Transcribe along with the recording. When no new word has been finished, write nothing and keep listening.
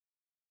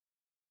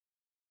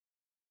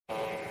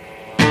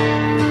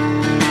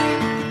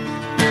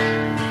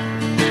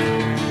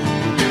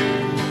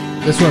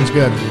This one's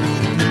good.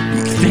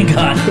 Thank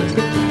God.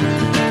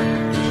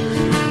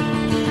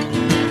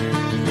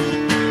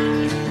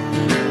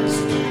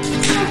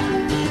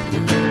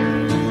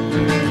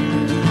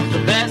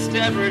 The best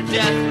ever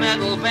death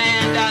metal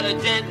band out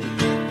of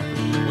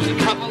Denton was a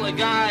couple of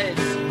guys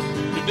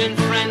who'd been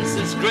friends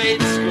since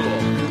grade school.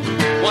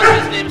 One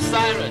was named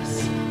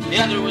Cyrus, the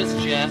other was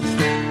Jeff,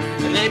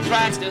 and they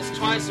practiced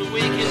twice a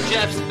week in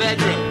Jeff's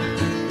bedroom.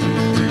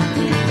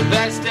 The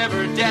best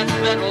ever death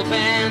metal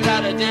band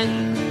out of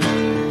Denton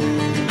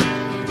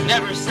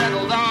never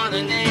settled on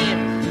a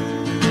name,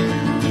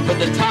 but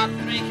the top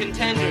 3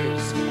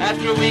 contenders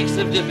after weeks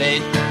of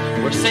debate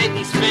were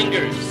Satan's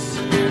Fingers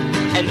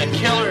and the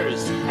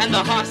Killers and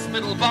the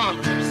Hospital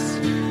Bombers.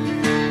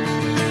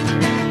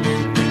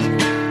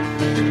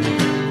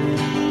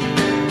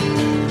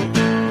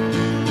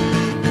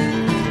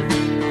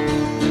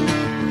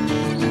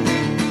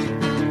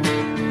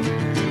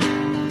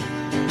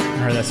 I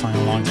heard that song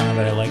a long time,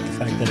 but I like the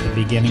fact that the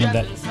beginning of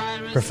that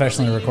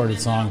professionally recorded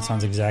song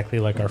sounds exactly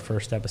like our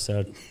first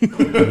episode of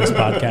this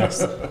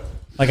podcast.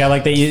 Like, I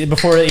like that you,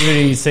 before even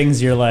he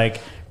sings, you're like,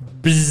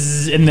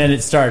 bzz, and then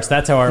it starts.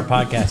 That's how our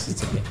podcast is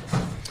to be.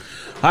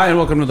 Hi, and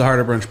welcome to the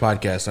Harder Brunch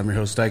Podcast. I'm your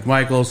host, Dyke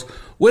Michaels.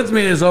 With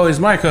me, as always,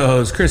 my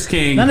co-host, Chris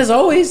King. Not as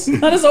always.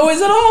 Not as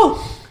always at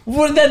all.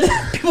 People are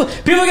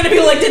going to be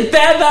like, did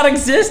Thad not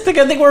exist? I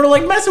think we're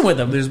like messing with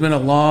him. There's been a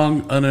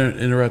long,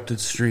 uninterrupted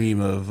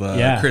stream of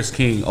Chris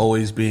King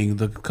always being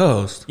the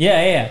co-host.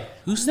 Yeah.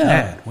 Who's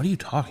that? What are you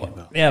talking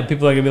about? Yeah,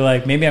 people are going to be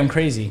like, maybe I'm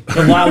crazy.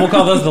 We'll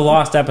call those the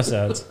lost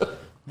episodes.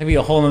 Maybe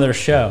a whole other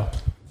show.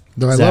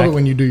 Though I Zach. love it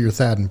when you do your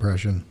Thad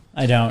impression.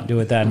 I don't do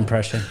it that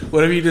impression.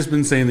 What have you just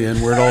been saying the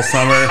N-word all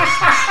summer?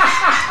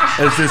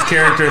 It's this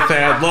character,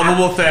 Thad.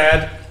 Lovable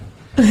Thad.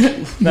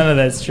 None of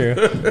that's true.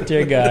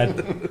 Dear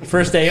God.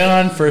 First day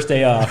on, first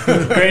day off.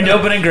 Grand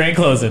opening, grand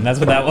closing. That's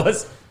what that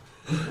was.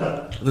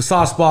 The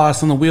Sauce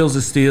Boss on the Wheels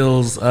of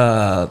Steels.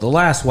 The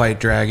Last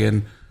White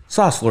Dragon.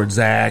 Sauce Lord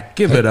Zach.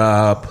 Give it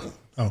up.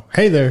 Oh,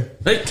 hey there.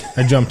 Hey.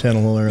 I jumped in a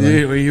little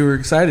early. You were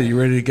excited. You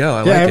ready to go.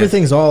 I Yeah, like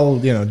everything's all,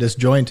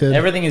 disjointed.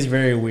 Everything is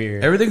very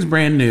weird. Everything's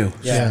brand new.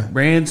 Yeah.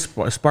 Brand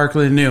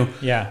sparkling new.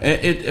 Yeah.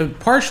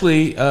 It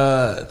partially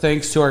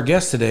thanks to our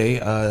guest today,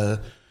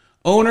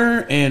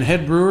 owner and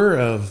head brewer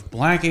of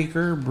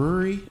Blackacre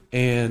Brewery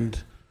and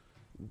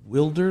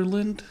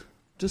Wilderland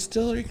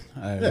Distillery.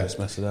 I always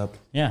mess it up.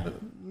 Yeah.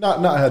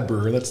 Not head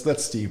brewer.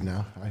 That's Steve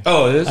now.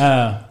 Oh, it is?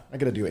 I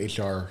got to do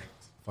HR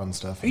fun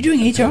stuff. Are you doing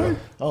HR?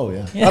 Oh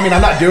yeah. I mean,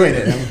 I'm not doing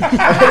it.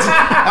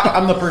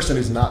 I'm the person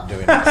who's not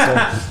doing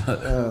it.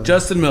 So,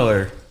 Justin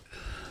Miller.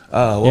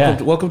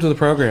 Welcome to the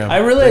program. I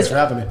realized, Thanks for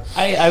having me.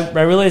 I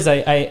realized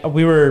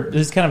we were,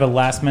 this is kind of a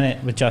last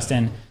minute with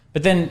Justin.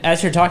 But then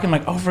as you're talking, I'm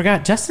like, oh, I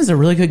forgot, Justin's a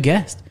really good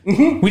guest.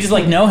 We just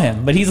know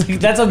him, but he's like,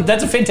 that's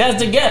a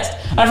fantastic guest.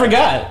 I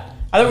forgot.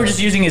 I thought we were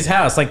just using his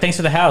house. Like, thanks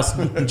for the house,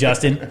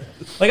 Justin.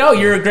 Like, oh,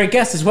 you're a great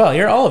guest as well.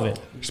 You're all of it.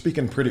 You're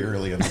speaking pretty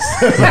early in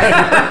this.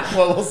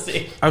 Well, we'll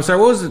see. I'm sorry,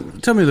 what was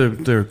it? Tell me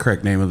the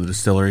correct name of the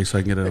distillery so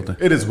I can get it out there.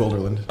 It is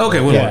Wilderland.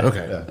 Okay, Yeah.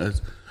 Okay.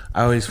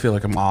 I always feel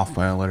like I'm off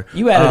by a letter.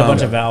 You added a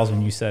bunch of vowels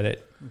when you said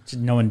it, which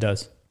no one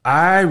does.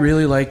 I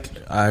really like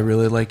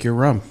your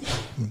rum.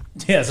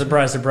 Yeah,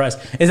 surprise. Is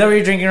that what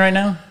you're drinking right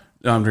now?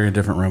 No, I'm drinking a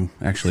different rum,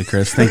 actually,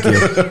 Chris. Thank you.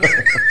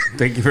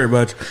 Thank you very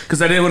much.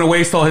 Because I didn't want to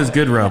waste all his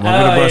good rum.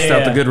 I'm going to bust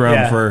out the good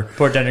rum for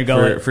Port down your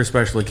gullet. for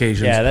special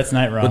occasions. Yeah, that's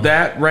night rum. But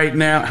that right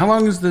now, how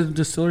long has the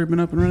distillery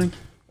been up and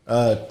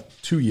running?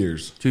 2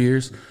 years. 2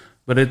 years.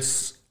 But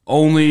it's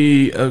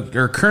only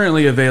or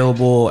currently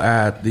available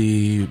at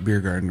the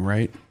beer garden,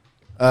 right?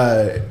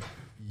 That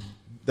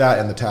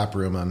and the tap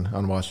room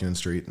on Washington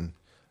Street and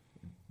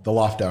the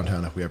loft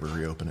downtown if we ever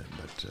reopen it.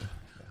 But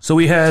So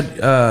we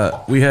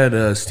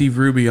had Steve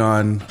Ruby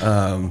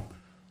on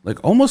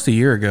like almost a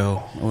year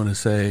ago, I want to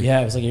say.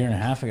 Yeah, it was like a year and a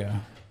half ago.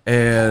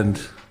 And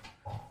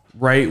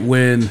right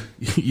when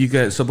you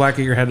guys, so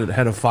Blackacre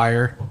had a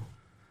fire,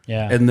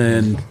 Yeah. and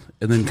then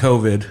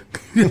COVID,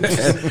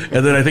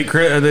 and then I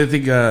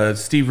think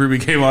Steve Ruby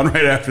came on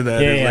right after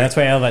that. Yeah, that's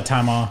why I had all that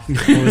time off.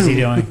 What was he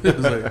doing? It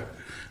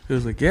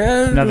was like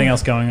yeah, Nothing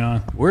else going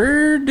on.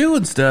 we're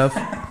doing stuff.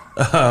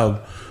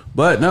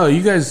 But no,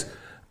 you guys.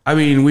 I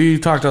mean, we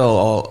talked to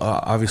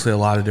obviously a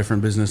lot of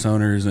different business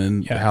owners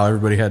and how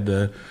everybody had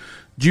to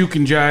juke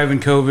and jive in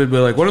COVID.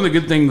 But like, one of the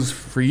good things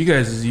for you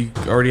guys is you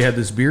already had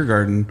this beer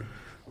garden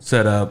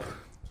set up.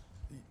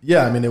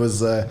 yeah, I mean, it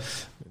was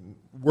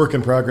work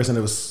in progress and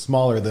it was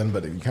smaller then,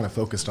 but it kind of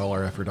focused all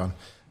our effort on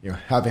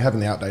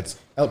having the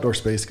outdoor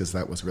space because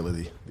that was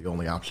really the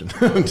only option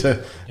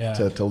to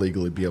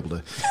legally be able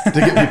to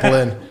get people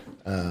in.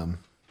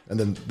 And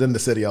then the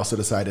city also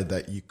decided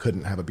that you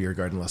couldn't have a beer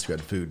garden unless you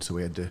had food, so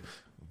we had to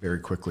very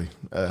quickly.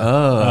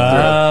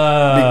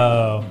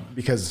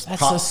 Because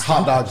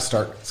hot dogs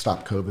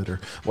stop COVID or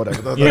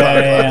whatever.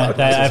 Yeah.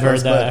 I've heard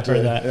that.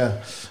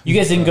 Yeah. You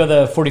guys didn't go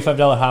the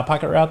 $45 Hot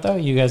Pocket route though.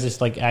 You guys just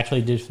like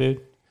actually did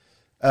food.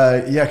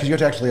 Yeah, because you have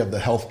to actually have the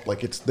health.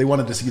 Like they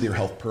wanted to see their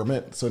health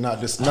permit, so not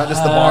just the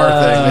bar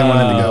thing. They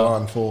wanted to go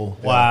on full.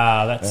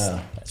 Wow,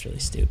 that's really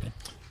stupid.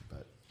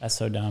 That's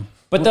so dumb.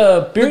 But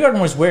the beer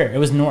garden was where? It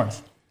was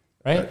north,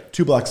 right?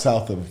 2 blocks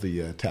south of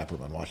the tap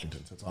room on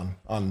Washington. So it's on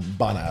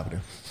Bona Avenue.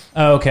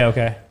 Oh,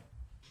 okay.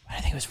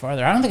 I think it was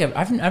farther. I don't think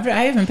I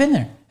haven't been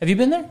there. Have you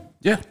been there?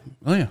 Yeah.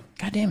 Oh yeah.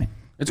 God damn it.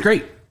 It's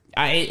great.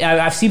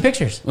 I've seen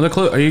pictures.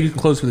 Well, are you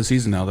closed for the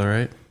season now, though?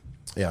 Right?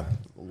 Yeah,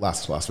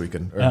 last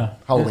weekend.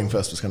 Halloween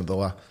Fest was kind of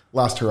the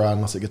last hurrah,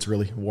 unless it gets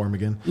really warm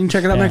again. You can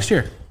check it out next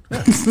year.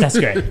 That's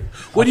great.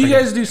 What do you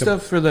guys do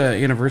stuff for the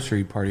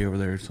anniversary party over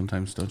there?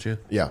 Sometimes, don't you?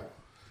 Yeah.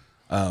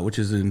 Which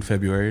is in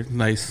February.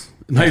 Nice,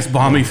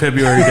 balmy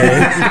February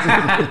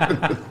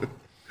day.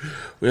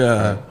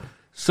 Yeah.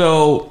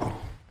 So,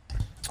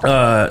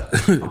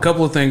 a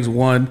couple of things.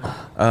 One,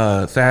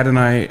 Thad and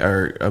I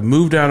are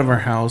moved out of our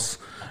house,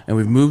 and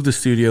we've moved the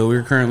studio.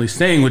 We're currently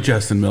staying with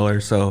Justin Miller.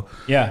 So,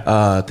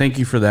 thank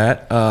you for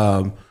that.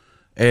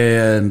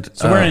 And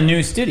so we're in a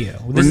new studio.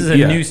 This is a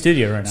new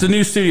studio right now. It's a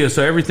new studio,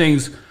 so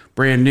everything's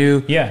brand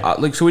new. Yeah.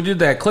 So we did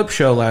that clip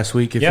show last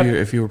week.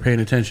 If you were paying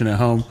attention at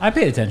home, I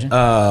paid attention.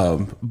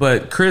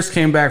 But Chris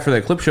came back for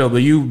that clip show. But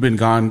you've been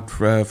gone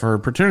for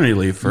paternity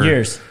leave for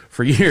years.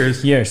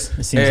 It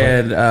seems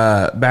and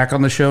back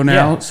on the show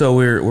now. Yeah. So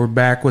we're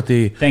back with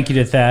the thank you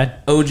to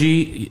Thad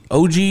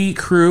OG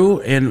crew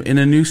and in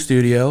a new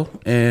studio.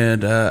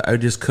 And I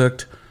just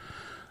cooked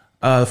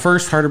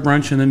first hearty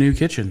brunch in the new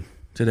kitchen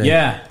today.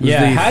 Yeah.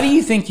 How do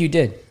you think you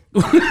did?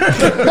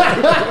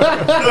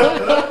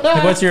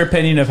 What's your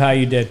opinion of how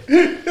you did?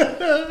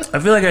 I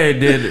feel like I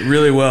did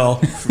really well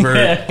for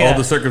all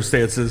the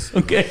circumstances.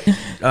 Okay.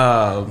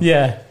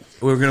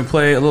 We're going to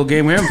play a little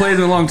game we haven't played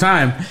in a long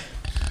time,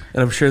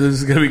 and I'm sure this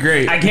is going to be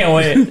great. I can't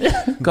wait.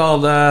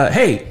 Called,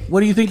 Hey,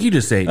 what do you think you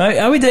just ate?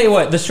 Let me tell you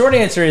what. The short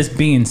answer is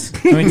beans.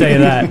 Let me tell you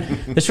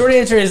that. The short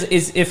answer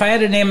is if I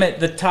had to name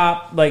it the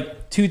top,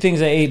 2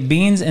 things I ate,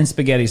 beans and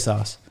spaghetti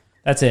sauce.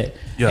 That's it.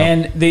 Yeah.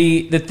 And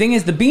the thing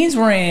is, the beans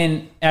were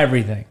in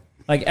everything.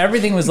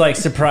 Everything was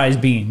surprise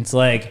beans.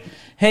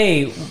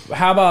 Hey,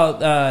 how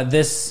about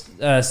this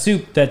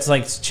soup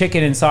that's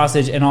chicken and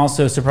sausage and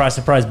also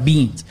surprise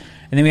beans.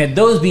 And then we had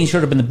those beans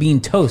showed up in the bean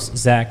toast,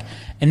 Zach.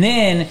 And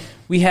then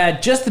we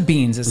had just the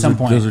beans at some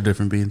point. Those are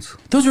different beans.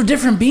 Those were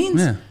different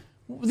beans? Yeah.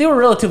 They were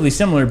relatively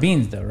similar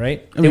beans, though,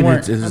 right? I mean,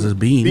 it's a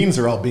bean. Beans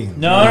are all beans.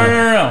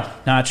 No.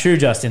 Not true,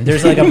 Justin.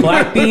 There's a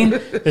black bean.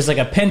 There's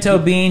a pinto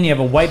bean. You have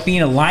a white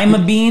bean, a lima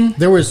bean.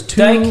 There was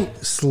 2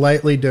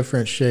 slightly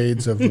different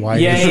shades of white.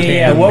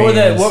 Yeah.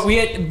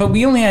 But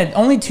we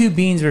only 2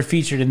 beans were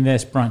featured in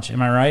this brunch.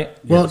 Am I right?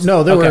 Well,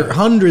 no, there were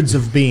hundreds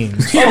of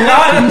beans.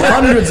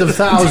 Hundreds of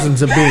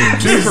thousands of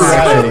beans. 2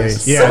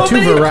 varieties. Yeah,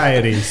 2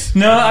 varieties.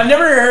 No, I've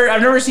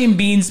never seen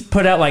beans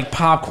put out like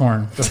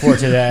popcorn before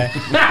today.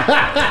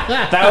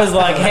 That was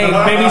hey,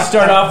 maybe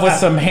start off with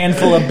some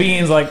handful of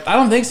beans. I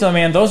don't think so,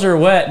 man. Those are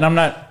wet, and I'm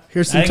not.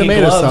 Here's some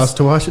tomato sauce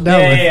to wash it down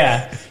with.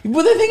 Yeah.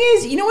 Well, the thing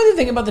is, what the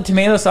thing about the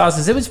tomato sauce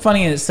is? It was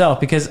funny in itself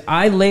because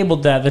I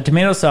labeled the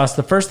tomato sauce.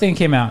 The first thing that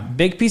came out,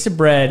 big piece of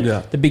bread.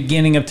 Yeah. The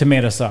beginning of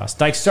tomato sauce.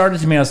 Started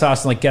tomato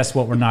sauce, and guess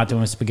what? We're not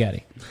doing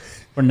spaghetti.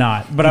 We're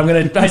not. But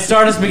I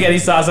started spaghetti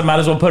sauce. I might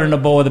as well put it in a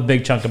bowl with a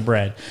big chunk of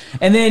bread.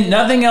 And then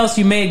nothing else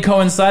you made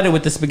coincided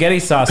with the spaghetti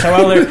sauce.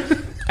 However.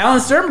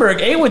 Alan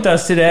Sternberg ate with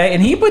us today,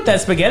 and he put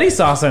that spaghetti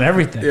sauce on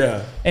everything.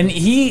 Yeah. And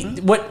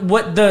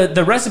what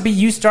the recipe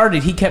you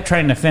started, he kept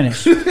trying to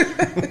finish.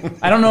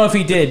 I don't know if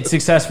he did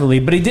successfully,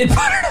 but he did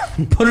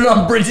put it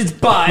on Bridget's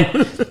pie.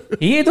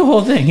 He ate the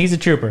whole thing. He's a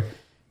trooper.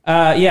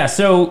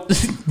 So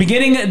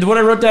beginning, what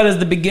I wrote down is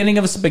the beginning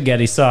of a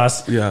spaghetti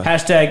sauce. Yeah.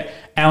 Hashtag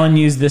Alan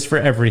used this for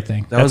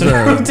everything. That was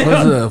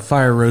a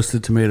fire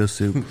roasted tomato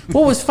soup.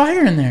 What was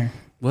fire in there?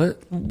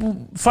 What?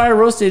 Fire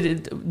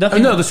roasted.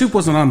 Nothing. No, the soup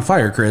wasn't on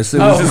fire, Chris. It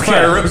was just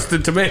fire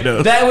roasted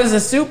tomatoes. That was a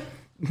soup?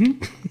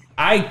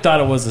 I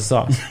thought it was a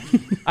sauce.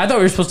 I thought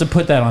we were supposed to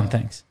put that on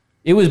things.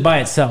 It was by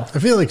itself. I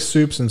feel like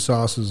soups and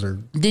sauces are.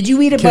 Did you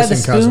eat it by the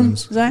spoon,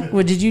 cousins. Zach?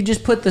 Or did you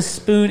just put the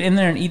spoon in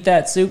there and eat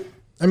that soup?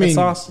 I mean,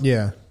 sauce?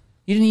 Yeah.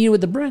 You didn't eat it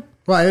with the bread?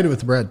 Well, I ate it with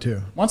the bread,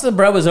 too. Once the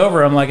bread was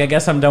over, I'm I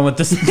guess I'm done with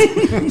this.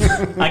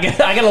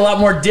 I got a lot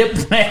more dip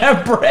than I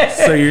have bread.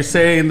 So you're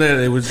saying that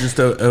it was just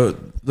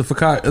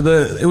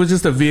it was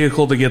just a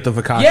vehicle to get the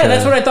focaccia. Yeah,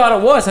 that's what I thought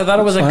it was. I thought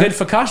it was a good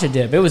focaccia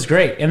dip. It was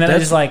great. And then I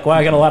just I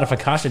got a lot of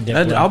focaccia dip.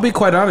 I'll be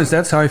quite honest,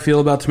 that's how I feel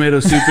about tomato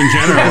soup in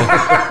general.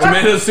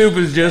 Tomato soup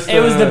is just...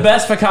 It was the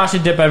best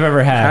focaccia dip I've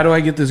ever had. How do I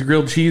get this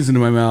grilled cheese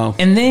into my mouth?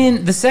 And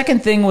then the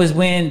second thing was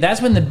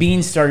that's when the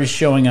beans started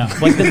showing up.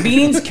 The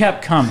beans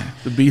kept coming.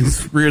 The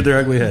beans reared their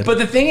ugly head. But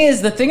the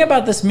thing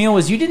about this meal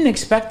was you didn't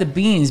expect the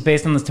beans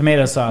based on the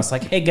tomato sauce.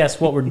 Hey,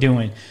 guess what we're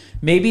doing?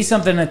 Maybe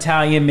something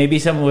Italian, maybe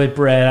something with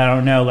bread. I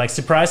don't know.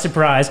 Surprise,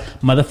 surprise,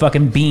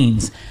 motherfucking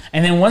beans.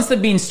 And then once the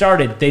beans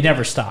started, they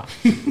never stopped.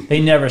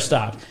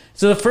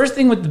 So the first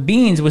thing with the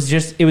beans was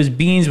it was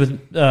beans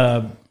with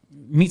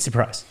meat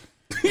surprise.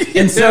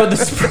 And so the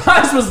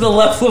surprise was the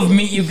level of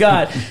meat you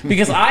got.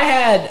 Because I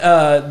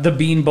had the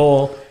bean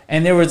bowl,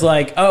 and there was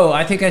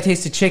I think I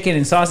tasted chicken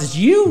and sausage.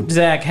 You,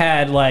 Zach,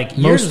 had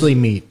mostly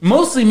meat.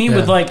 Mostly meat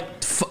with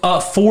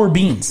 4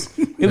 beans.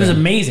 It was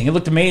amazing. It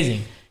looked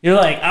amazing. You're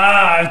like,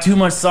 I have too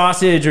much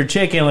sausage or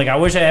chicken. Like, I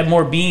wish I had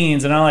more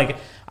beans. And I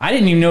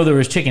didn't even know there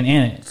was chicken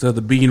in it. So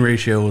the bean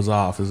ratio was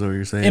off, is what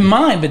you're saying? In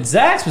mine, but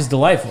Zach's was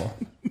delightful.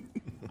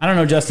 I don't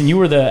know, Justin, you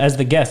were as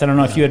the guest. I don't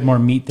know if you had more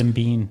meat than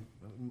bean.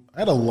 I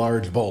had a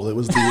large bowl. It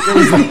was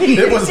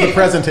the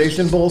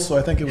presentation bowl, so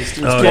I think it was.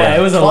 It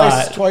was a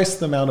lot. Twice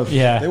the amount of.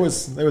 Yeah. There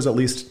was at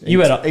least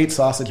You had 8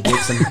 sausage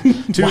bits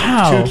and two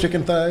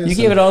chicken thighs. You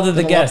gave it all to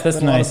the and guest. That's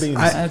and a lot of nice. beans.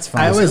 That's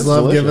fine. I always It's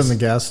love delicious. giving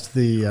the guest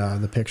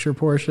the picture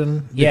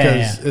portion Yeah,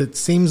 because it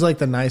seems like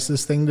the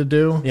nicest thing to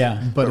do. Yeah.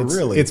 but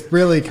But it's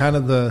really kind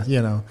of the it's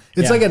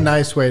Yeah. like a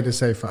nice way to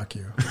say fuck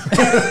you.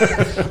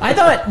 I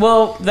thought,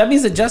 well, that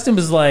means that Justin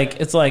was like,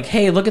 it's like,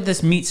 hey, look at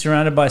this meat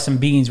surrounded by some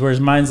beans, whereas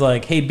mine's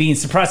like, hey,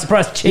 beans, surprise,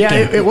 surprise, chicken.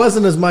 Yeah, it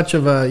wasn't as much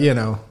of a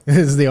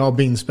as the all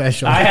bean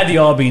special. I had the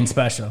all bean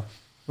special.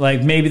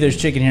 Like, maybe there's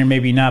chicken here,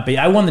 maybe not, but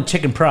I won the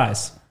chicken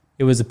prize.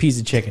 It was a piece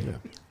of chicken.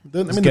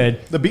 It's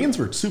good. The beans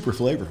were super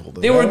flavorful.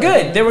 They were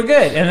good. They were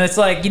good. And it's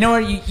like, you know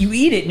what? You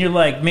eat it and you're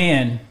like,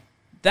 man,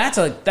 that's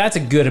a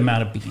good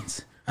amount of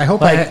beans. I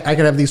hope like- I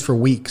could have these for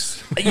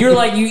weeks. You're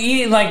like, you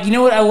eat it like, you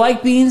know what? I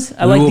like beans.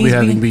 I We like will these be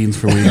having beans. beans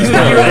for weeks.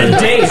 You're in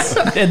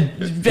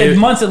days, in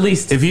months at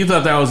least. If you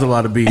thought that was a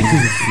lot of beans,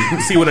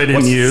 see what I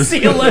didn't use.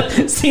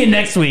 See you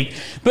next week.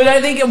 But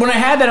I think when I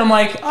had that, I'm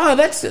like, oh,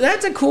 that's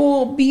a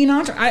cool bean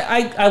entree.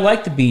 I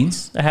like the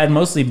beans. I had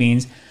mostly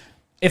beans.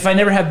 If I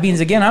never have beans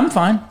again, I'm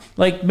fine.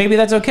 Like, maybe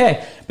that's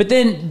okay. But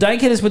then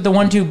Dyke hit us with the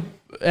 1,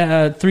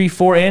 2, 3,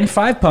 4, and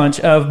 5 punch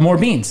of more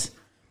beans.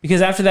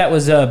 Because after that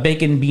was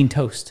bacon bean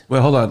toast.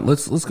 Wait, hold on.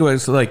 Let's go back.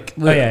 So let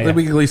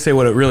me at least say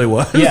what it really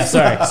was. Yeah,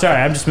 sorry.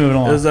 I'm just moving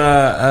along.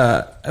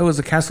 It was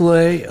a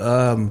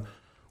cassoulet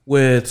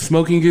with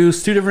smoking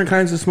goose, 2 different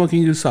kinds of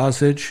smoking goose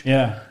sausage.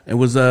 Yeah. It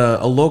was a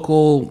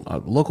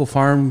local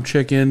farm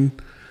chicken.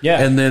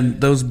 Yeah. And then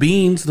those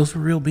beans, those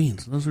were real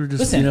beans. Those were just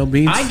Listen,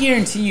 beans. I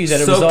guarantee you that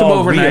it was Soaked them all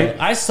overnight.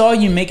 real. I saw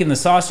you making the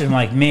sausage. I'm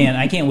like, man,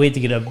 I can't wait to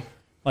get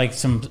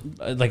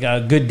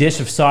a good dish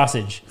of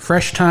sausage.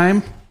 Fresh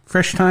thyme.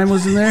 Fresh thyme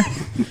was in there.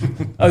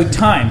 Oh,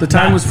 thyme. The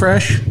thyme was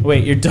fresh.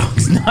 Wait, your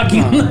dog's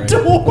knocking on the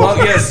door. Well,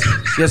 yes,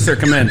 sir.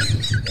 Come in.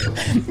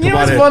 You know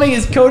what's it. funny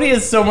is Cody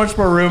has so much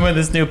more room in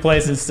this new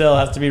place and still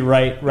has to be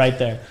right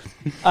there.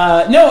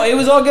 No, it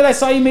was all good. I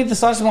saw you made the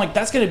sausage. I'm like,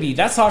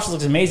 that sausage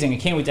looks amazing. I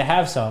can't wait to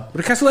have some.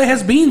 But a cassoulet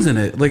has beans in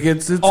it. Like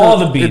it's All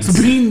the beans. It's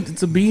a bean.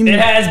 It's a bean.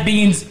 It has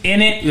beans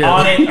in it, Yeah.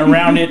 on it,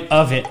 around it,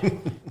 of it.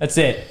 That's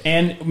it.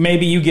 And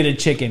maybe you get a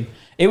chicken.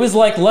 It was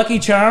like Lucky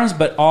Charms,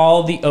 but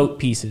all the oat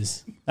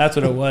pieces. That's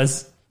what it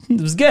was. It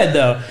was good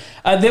though.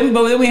 Then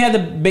we had the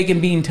bacon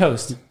bean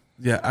toast.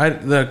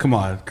 Yeah, come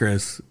on,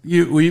 Chris.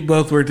 We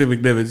both worked at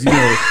McNiven's.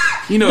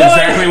 You know No,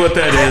 exactly what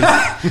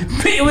that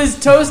is. It was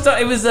toast.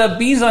 It was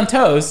beans on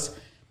toast.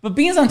 But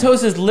beans on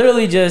toast is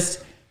literally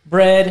just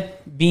bread,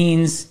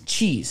 beans,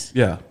 cheese.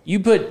 Yeah.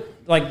 You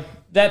put like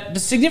that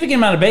significant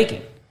amount of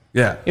bacon.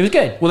 Yeah. It was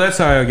good. Well, that's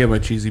how I get my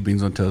cheesy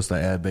beans on toast. I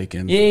add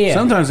bacon. Yeah.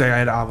 Sometimes I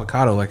add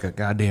avocado like a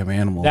goddamn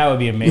animal. That would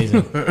be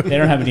amazing. They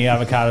don't have any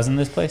avocados in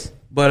this place.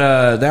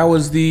 But that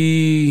was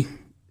the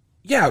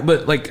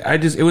but like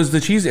it was the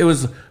cheese. It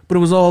was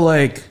all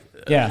like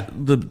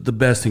the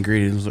best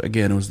ingredients.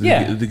 Again, it was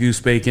the goose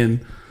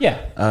bacon. Yeah.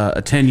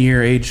 A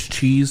 10-year aged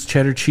cheese,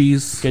 cheddar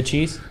cheese. Good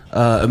cheese.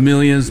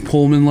 Amelia's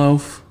Pullman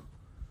loaf.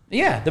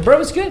 Yeah, the bread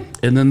was good.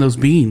 And then those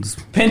beans.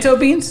 Pinto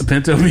beans?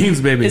 Pinto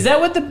beans, baby. Is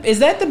that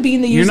the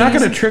bean that You're not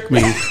going to use? trick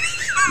me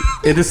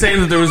into saying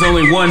that there was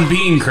only one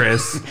bean,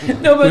 Chris.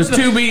 No, but There's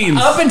 2 beans.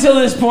 Up until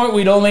this point,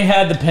 we'd only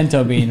had the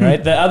pinto bean,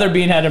 right? The other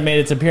bean hadn't made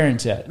its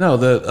appearance yet. No,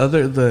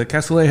 the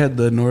cassoulet had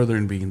the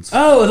northern beans.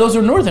 Oh, those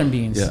were northern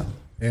beans.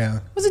 Yeah.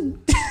 Was it?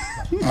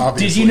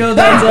 Did you know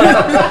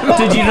that?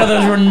 Did you know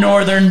those were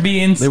northern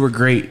beans? They were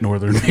great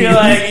northern beans. You're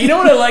like, you know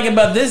what I like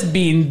about this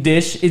bean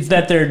dish is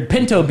that they're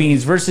pinto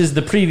beans versus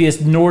the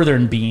previous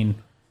northern bean.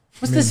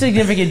 What's the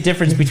significant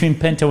difference between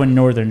pinto and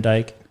northern,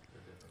 Dyke?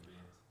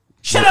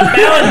 Shut up,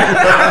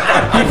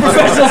 Alan! You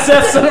professional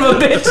Seth son of a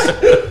bitch!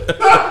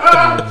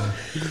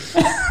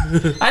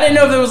 I didn't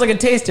know if there was like a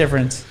taste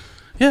difference.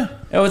 Yeah.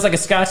 It was like a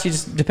scotch. You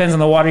just depends on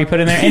the water you put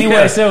in there. Anyway,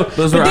 Yeah. so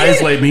Those but were then-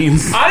 isolate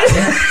beans.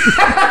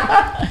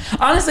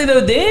 Honestly,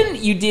 though, then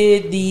you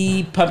did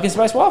the pumpkin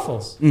spice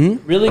waffles.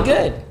 Mm-hmm. Really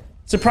good.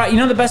 Surprise! You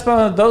know the best part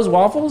of those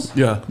waffles?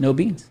 Yeah. No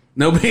beans.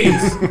 No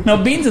beans. No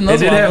beans in They those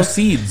did have waffles.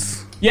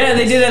 seeds. Yeah,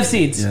 they did have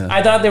seeds. Yeah.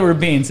 I thought they were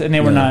beans, and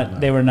they were No. not.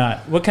 They were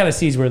not. What kind of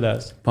seeds were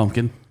those?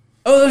 Pumpkin.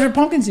 Oh, those are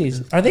pumpkin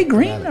seeds. Are they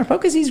green? Are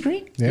pumpkin seeds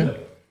green? Yeah.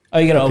 Oh,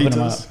 you gotta open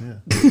them up.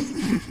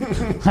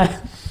 Pizzas, yeah.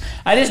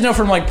 I just know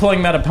from like pulling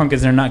them out of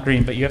pumpkins, they're not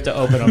green, but you have to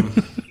open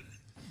them.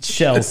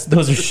 Shells.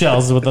 Those are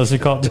shells, is what those are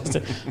called.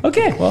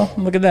 Okay, well,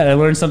 look at that. I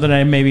learned something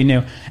I maybe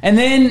knew. And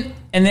then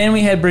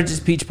we had Bridget's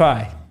peach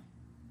pie.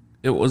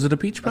 Was it a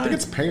peach pie? I think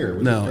it's pear.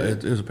 Was No,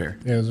 it it was a pear.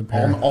 It was a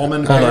pair.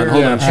 almond Hold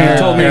pear. on. She pear-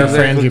 told me pear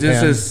exactly. frangipane.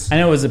 This is I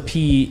know it was a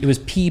pea. It was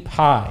pea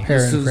pie. Pear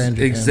this and is frangipane.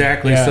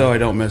 exactly Yeah. so I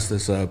don't mess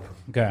this up.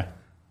 Okay.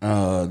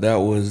 That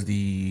was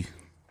the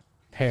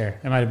Pear.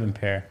 It might have been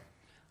pear.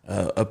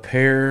 a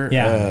pear.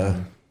 Yeah.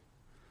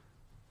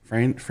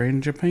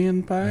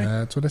 Frangipane pie.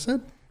 That's what I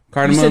said.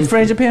 Cardamom. You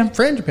said frangipane?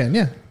 Frangipane,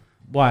 yeah.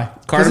 Why?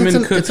 'Cause Cardamom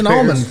cooked it's an pears.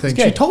 almond thing.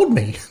 Okay. She told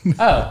me.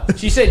 Oh,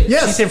 she said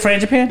Yes. She said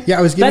frangipane? Yeah,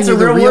 I was giving That's you a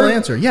the real word?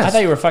 answer. Yes. I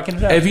thought you were fucking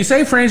it up. If you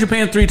say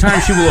frangipane 3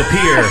 times, she will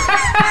appear.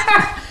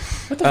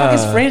 What the fuck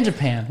is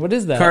frangipane? What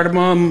is that?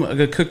 Cardamom,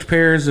 cooked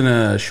pears in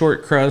a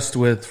short crust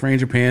with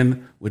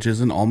frangipane, which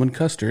is an almond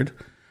custard.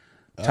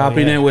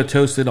 Topping yeah. it with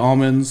toasted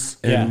almonds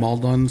and Yeah.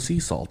 Maldon sea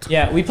salt.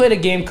 Yeah, we played a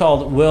game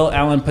called Will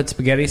Allen Put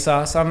Spaghetti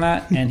Sauce on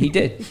that, and he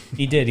did.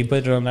 He did. He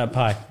put it on that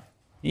pie.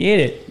 He ate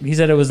it. He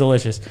said it was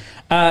delicious.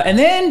 And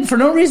then, for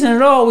no reason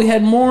at all, we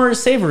had more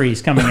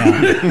savories coming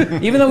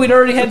out. Even though we'd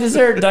already had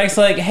dessert, Dyke's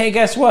like, hey,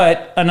 guess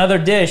what? Another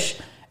dish.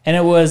 And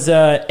it was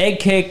egg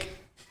cake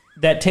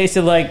that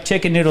tasted like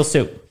chicken noodle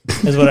soup,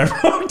 is what I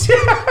wrote.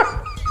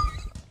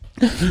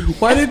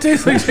 Why did it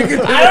taste like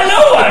chicken? I don't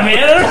know. I mean,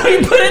 I don't know how you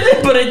put it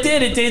in, but it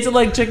did. It tasted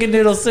like chicken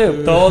noodle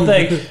soup, the whole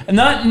thing. And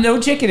no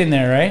chicken in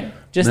there, right?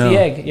 Just No. the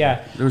egg. Yeah.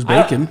 There was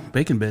bacon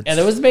bits. Yeah,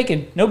 there was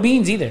bacon. No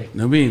beans either.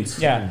 No beans.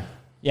 Yeah.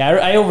 Yeah,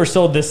 I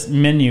oversold this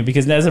menu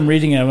because as I'm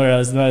reading it, I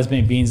realized not as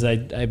many beans I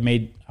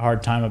made a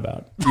hard time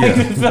about. I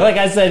feel like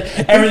I said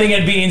everything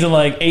had beans and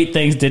like 8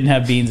 things didn't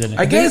have beans in it.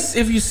 I guess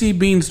if you see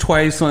beans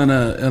twice on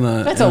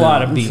a That's a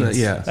lot of beans.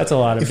 Yeah. That's a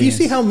lot of If beans.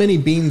 you see how many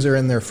beans are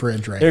in their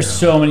fridge right There's now,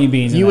 so many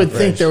beans in you that would think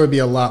fridge. there would be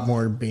a lot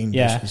more bean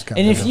Yeah. dishes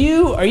coming. And if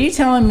are you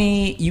telling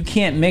me you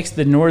can't mix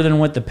the northern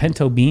with the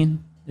pinto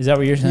bean? Is that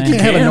what you're saying? you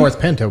can't have a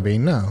North Pinto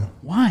bean, no.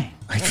 Why?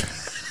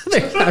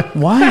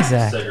 Why is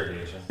that? Segregation.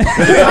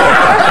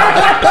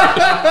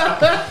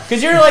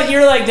 Because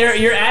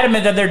you're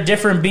adamant that they're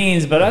different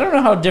beans, but I don't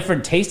know how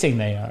different tasting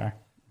they are.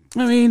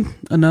 I mean,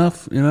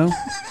 enough, you know.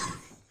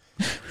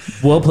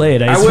 Well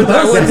played. I would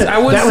That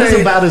was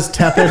say about as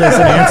tepid as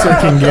an answer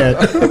can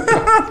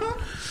get.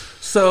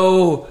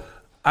 so.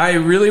 I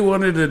really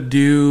wanted to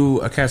do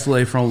a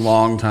cassoulet for a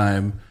long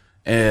time,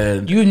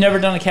 and You've never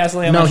done a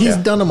cassoulet on No, my he's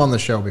show? done them on the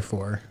show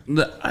before.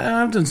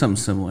 I've done something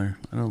similar.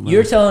 I don't know.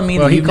 You're telling me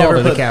Well, that he you've called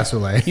never it a put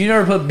cassoulet. You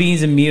never put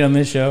beans and meat on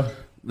this show?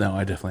 No,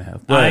 I definitely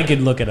have. I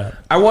could look it up.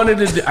 I wanted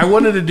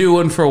to do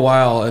one for a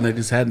while, and I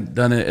just hadn't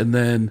done it. And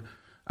then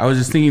I was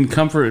just thinking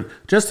comfort.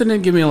 Justin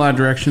didn't give me a lot of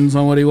directions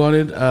on what he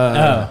wanted,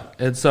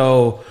 and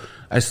so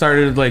I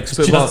started like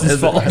spitball.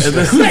 Justin's fault.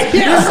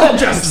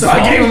 So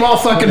I gave him all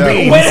fucking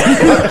beans. Wait, he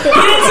didn't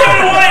say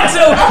he wanted,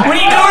 so when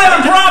you don't have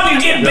a problem,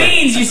 you get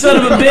beans, you son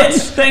of a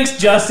bitch. Thanks,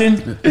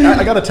 Justin.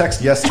 I got a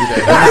text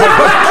yesterday.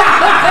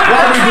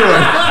 What are we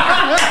doing?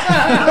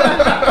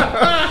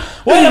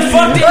 Why the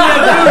fuck did you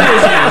have food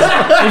issues?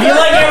 If you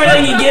like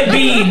everything, you get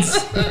beans.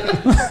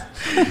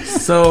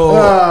 So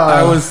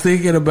I was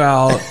thinking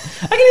about.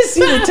 I can just see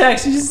the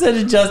text. You just sent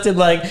to Justin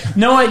like,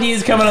 no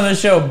ideas coming on the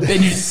show, and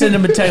you just send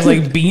him a text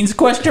like, beans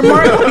question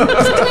mark? What the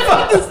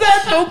fuck is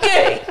that?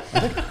 Okay.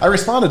 I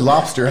responded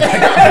lobster.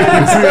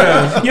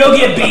 You'll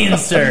get beans,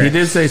 He sir.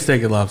 did say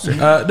steak and lobster.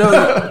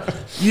 No,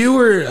 you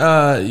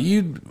were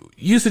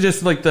you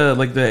suggested like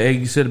the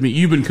egg. You said to me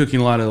you've been cooking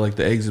a lot of like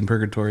the eggs in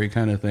purgatory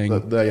kind of thing.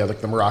 like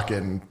the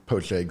Moroccan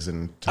poached eggs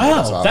and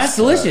tomato Oh, sauce. that's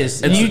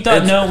delicious. And you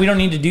thought, no, we don't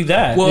need to do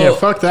that. Well, Yeah,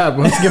 fuck that.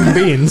 Let's give him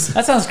beans.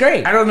 That sounds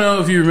great. I don't know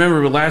if you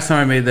remember, but last time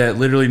I made that,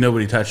 literally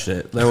nobody touched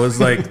it. That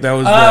was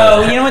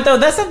Oh, you know what though?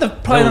 That's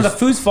not probably not the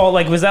food's fault.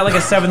 Like, was that like a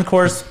 7th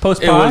course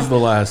post It pie? was the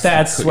last.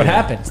 That's what yeah.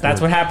 happens.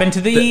 That's what happened to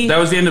the. That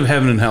was the end of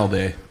Heaven and Hell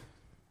Day.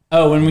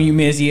 Oh, when you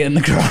miss you in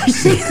the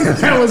garage.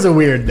 That was a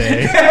weird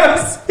day.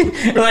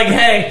 We're like,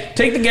 hey,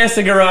 take the guests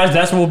to the garage.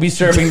 That's where we'll be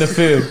serving the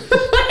food.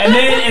 And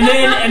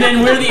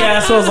then we're the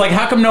assholes. Like,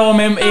 how come no one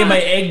ate my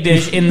egg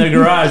dish in the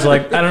garage?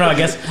 Like, I don't know. I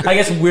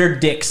guess we're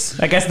dicks.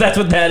 I guess that's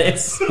what that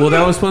is. Well,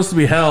 that was supposed to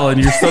be hell,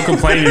 and you're still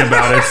complaining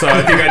about it. So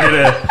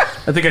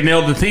I think I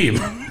nailed the theme.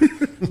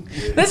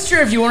 That's true.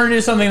 If you want to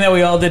do something that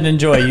we all didn't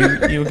enjoy,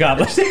 you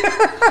accomplished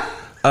it.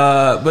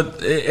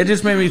 But it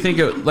just made me think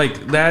of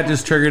like that.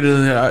 Just triggered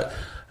it.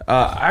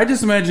 I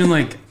just imagine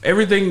like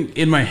everything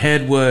in my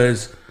head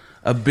was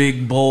a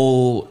big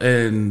bowl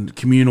and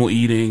communal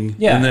eating.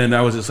 Yeah. And then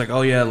I was just like,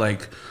 oh yeah,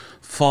 like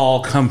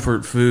fall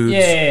comfort foods.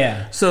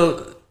 Yeah.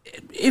 So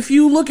if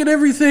you look at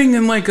everything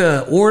in like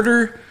a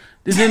order,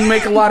 it didn't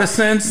make a lot of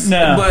sense.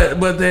 No.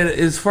 But then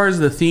as far as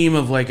the theme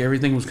of like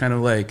everything was kind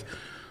of like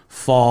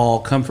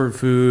fall comfort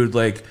food,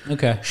 like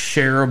Okay.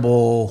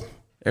 shareable.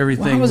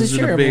 Everything Why was was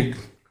it shareable?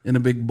 in a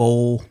big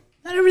bowl.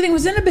 Not everything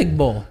was in a big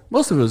bowl.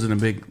 Most of it was in a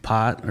big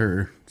pot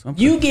or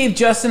something. You gave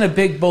Justin a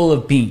big bowl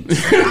of beans.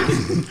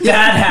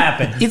 That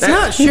happened. It's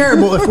not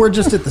shareable if we're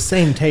just at the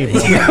same table.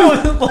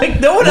 Like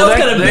no one else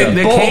got a big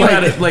bowl.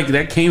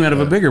 That came out of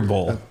a bigger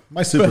bowl.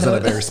 My soup was in a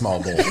very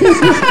small bowl.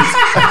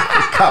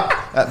 Cup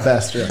at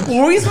best. Yeah.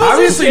 Were we supposed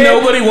Obviously, to share?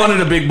 nobody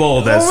wanted a big bowl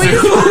of that Were we,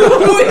 soup.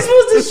 were we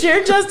supposed to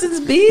share Justin's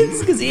beans?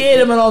 Because he ate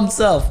them all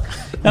himself.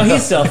 No,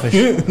 he's selfish.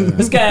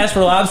 This guy asked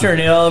for lobster and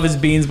ate all of his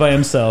beans by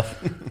himself.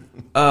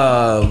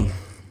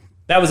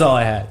 That was all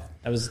I had.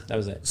 That was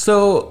it.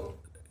 So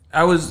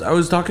I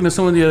was talking to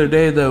someone the other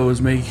day that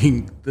was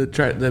making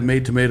that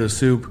made tomato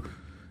soup,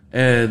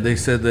 and they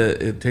said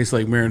that it tastes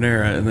like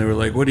marinara, and they were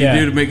like, "What do you Yeah.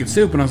 do to make it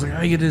soup?" And I was like,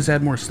 "Oh, you just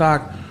add more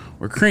stock,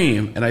 or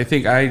cream, and I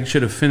think I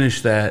should have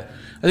finished that.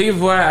 I think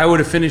if I would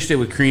have finished it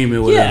with cream, it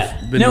would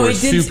have been more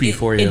soupy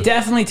for you. It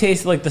definitely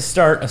tasted like the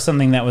start of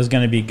something that was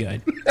going to be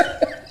good.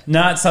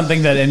 Not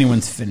something that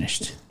anyone's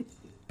finished,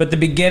 but the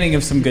beginning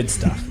of some good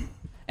stuff.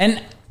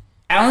 And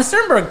Alan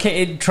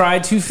Sternberg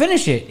tried to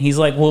finish it. He's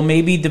like, well,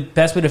 maybe the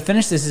best way to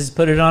finish this is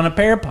put it on a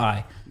pear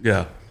pie.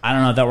 Yeah. I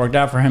don't know if that worked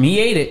out for him. He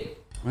ate it.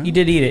 He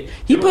did eat it.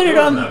 He put it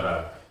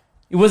on.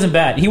 It wasn't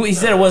bad. He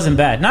said it wasn't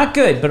bad. Not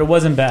good, but it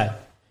wasn't bad.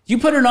 You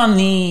put it on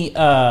the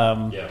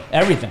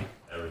everything.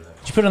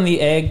 Did you put it on the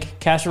egg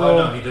casserole?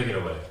 Oh, no, he took it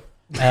away.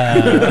 I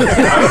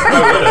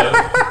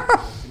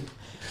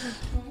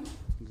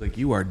Like,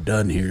 you are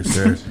done here,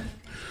 sir.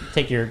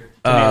 Take your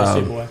tomato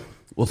soup away.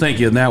 Well, thank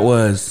you. And that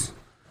was,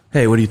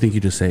 hey, what do you think you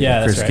just said?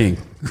 Yeah, Chris that's right.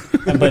 King. I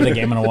haven't played the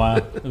game in a while.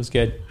 It was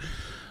good.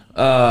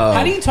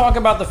 How do you talk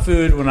about the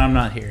food when I'm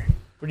not here?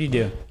 What do you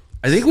do?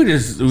 I think we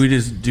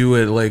just do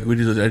it like I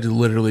just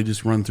literally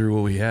just run through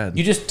what we had.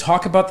 You just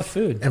talk about the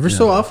food. Every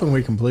so often,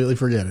 we completely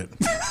forget it.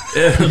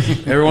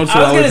 Every once in a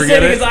I while was we going to say,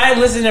 forget because it. I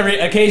listen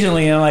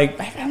occasionally, and I'm like,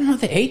 I don't know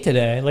what they ate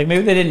today. Like,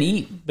 maybe they didn't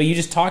eat, but you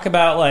just talk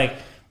about, like,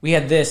 we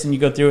had this, and you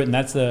go through it, and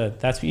that's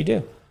what you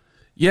do.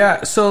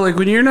 Yeah, so like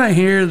when you're not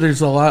here,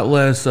 there's a lot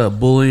less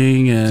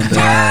bullying and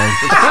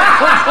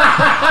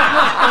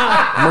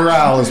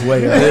Morale is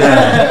way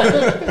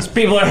up.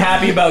 People are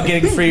happy about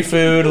getting free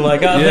food.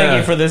 Like, oh, thank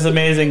you for this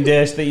amazing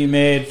dish that you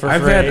made for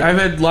free. I've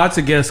had lots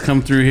of guests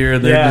come through here.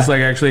 They're just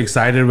like actually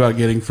excited about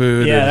getting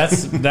food. Yeah,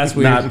 that's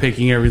weird. Not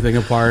picking everything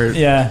apart.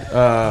 Yeah,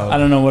 I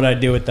don't know what I'd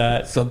do with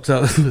that.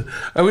 Sometimes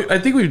I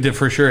think we did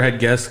for sure had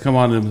guests come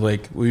on and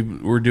like we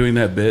were doing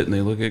that bit and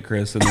they look at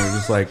Chris and they're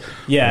just like,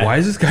 yeah, why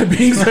is this guy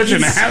being such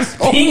an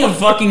asshole? Being a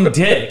fucking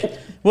dick.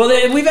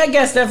 Well, we've had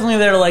guests definitely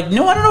that are like,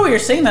 no, I don't know why you're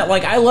saying that.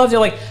 Like, I loved it.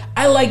 Like,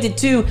 I liked it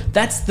too.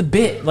 That's the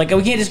bit. Like,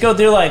 we can't just go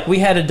through like, we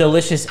had a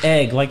delicious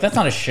egg. Like, that's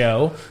not a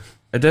show.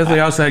 I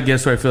definitely also had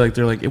guests where I feel like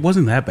they're like, it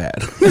wasn't that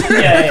bad.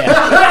 Yeah.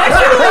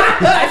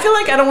 I feel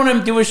like I don't want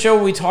to do a show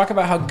where we talk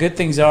about how good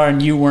things are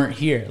and you weren't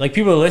here. Like,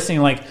 people are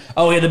listening like,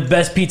 oh, we had the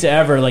best pizza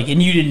ever. Like,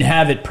 and you didn't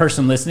have it,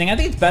 person listening. I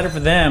think it's better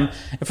for them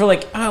if we're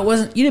like, oh,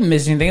 you didn't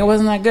miss anything. It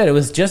wasn't that good. It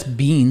was just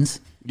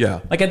beans.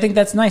 Yeah. Like, I think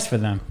that's nice for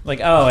them. Like,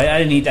 oh, I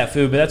didn't eat that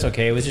food, but that's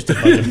okay. It was just a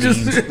bunch of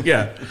beans.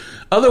 Yeah.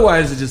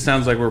 Otherwise, it just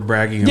sounds like we're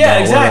bragging Yeah,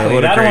 about exactly.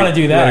 what a I don't want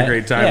to do that. What a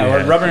great time. Yeah, we we're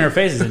had. rubbing our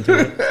faces into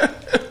it.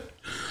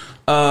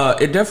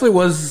 It definitely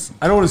was,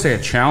 I don't want to say a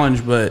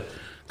challenge, but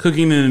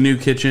cooking in a new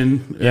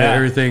kitchen,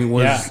 everything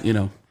was,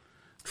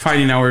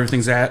 finding out where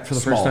everything's at for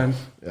the first time.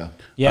 Yeah.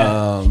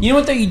 Yeah. You know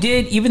what, though? You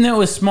did, even though it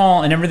was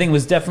small and everything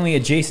was definitely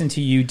adjacent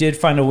to you, did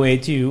find a way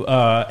to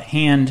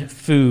hand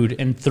food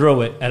and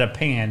throw it at a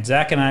pan.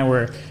 Zach and I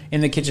were in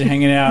the kitchen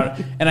hanging out,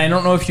 and I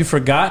don't know if you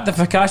forgot the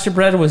focaccia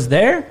bread was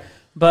there,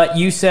 but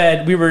you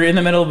said, we were in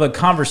the middle of a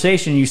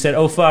conversation, you said,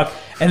 oh, fuck,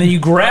 and then you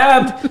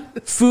grabbed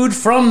food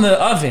from the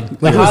oven,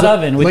 the hot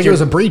oven. Like it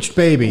was a breached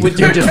baby. with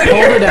You your- just pulled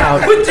it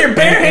out with your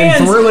bare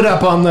hands. and threw it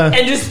up on the...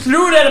 And just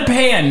threw it at a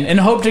pan and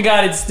hoped to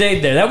God it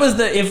stayed there. That was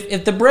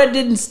if the bread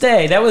didn't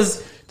stay, that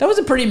was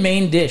a pretty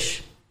main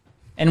dish.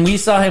 And we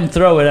saw him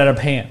throw it at a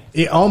pan.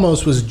 It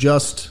almost was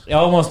just It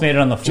almost made it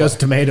on the floor. just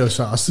tomato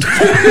sauce.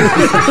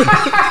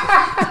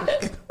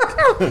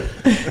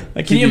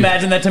 Like, can you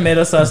imagine that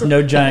tomato sauce,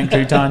 no giant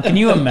crouton? Can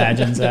you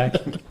imagine, Zach?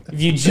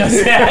 If you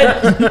just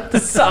had the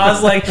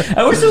sauce, like,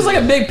 I wish there was like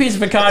a big piece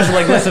of focaccia.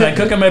 Like, listen, I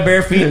cook on my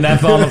bare feet and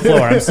that fell on the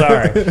floor. I'm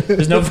sorry.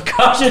 There's no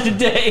focaccia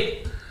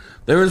today.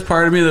 There was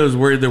part of me that was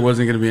worried there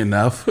wasn't going to be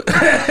enough.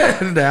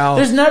 Now,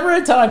 There's never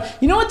a time.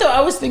 You know what, though?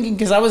 I was thinking,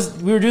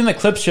 because we were doing the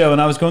clip show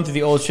and I was going through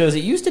the old shows.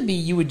 It used to be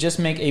you would just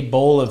make a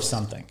bowl of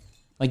something.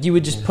 Like, you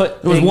would just put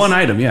it was things- one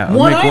item, yeah.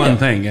 One Make item. one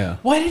thing, yeah.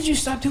 Why did you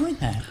stop doing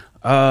that?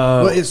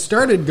 Well, it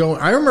started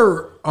going... I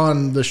remember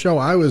on the show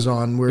I was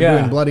on, we were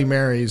doing Bloody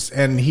Marys,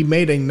 and he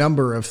made a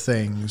number of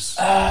things.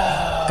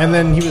 And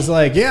then he was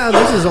like, yeah,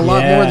 this is a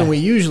lot more than we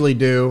usually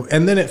do.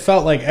 And then it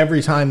felt like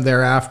every time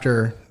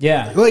thereafter...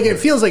 Yeah. Like, it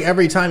feels like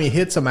every time he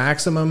hits a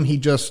maximum, he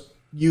just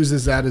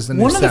uses that as the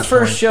new One of the set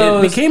first point.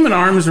 shows... It became an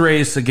arms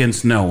race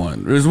against no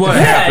one. It was what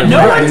happened. no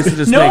right? one, It's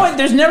just no like- one.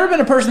 There's never been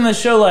a person in the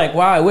show like,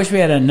 wow, I wish we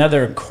had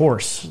another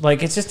course.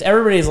 Like, it's just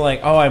everybody's like,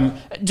 oh,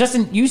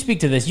 Justin. You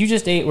speak to this. You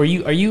just ate. Are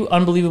you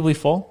unbelievably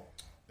full?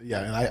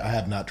 Yeah, and I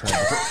have not tried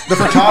it. The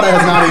frittata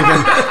has not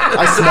even...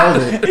 I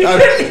smelled it. You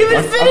didn't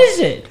even finish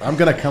it. I'm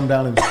going to come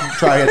down and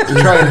try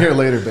it here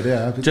later, but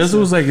yeah.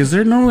 Justin was like, is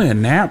there normally a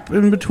nap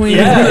in between?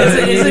 Yeah,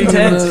 it's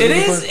intense. It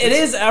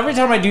is. Every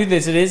time I do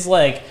this, it is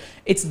like,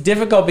 it's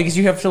difficult because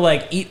you have to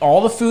like eat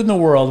all the food in the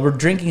world. We're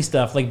drinking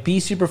stuff, like be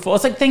super full.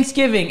 It's like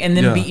Thanksgiving and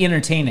then be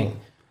entertaining.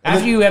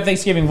 After you have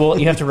Thanksgiving,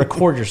 you have to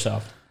record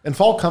yourself. And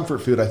fall comfort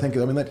food, I think,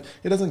 like,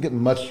 it doesn't get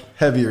much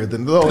heavier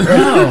than...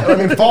 I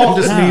mean, fall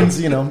just means,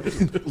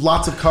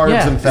 lots of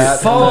carbs and fat.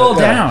 Fall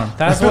down.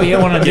 That's what you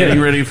want to do.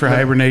 Getting ready for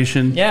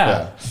hibernation.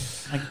 Yeah.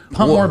 Like,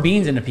 pump more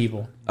beans into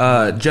people.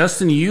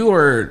 Justin, you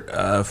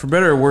are, for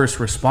better or worse,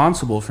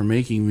 responsible for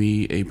making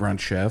me a brunch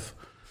chef.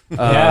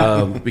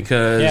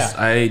 because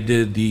I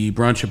did the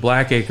brunch at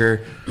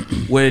Blackacre,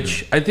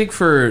 which I think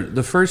for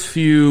the first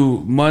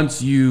few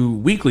months you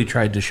weekly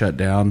tried to shut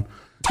down.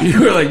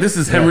 You were like, "This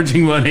is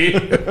hemorrhaging money."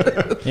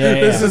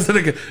 This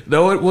isn't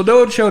no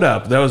one showed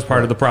up. That was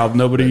part of the problem.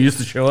 Nobody used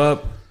to show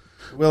up.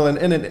 Well,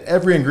 and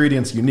every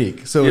ingredient's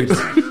unique. So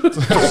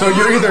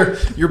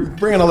you're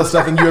bringing all this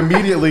stuff, and you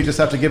immediately just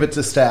have to give it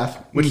to staff,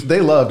 which they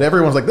loved.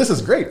 Everyone's like, "This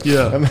is great."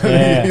 Yeah. And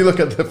then you look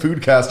at the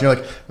food cast, and you're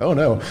like, "Oh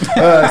no!"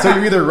 So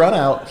you either run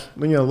out,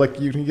 like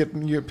you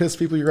get pissed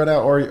people, you run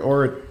out, or you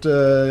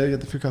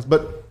get the food cost.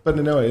 But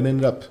no, it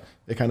ended up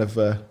it kind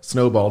of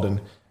snowballed,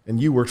 and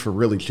you worked for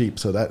really cheap,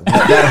 so that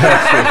helps.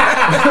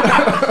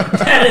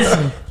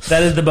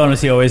 that is the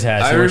bonus he always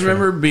has. I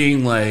remember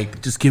being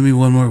like, just give me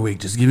one more week.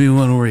 Just give me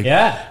one more week.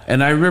 Yeah.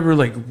 And I remember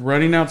like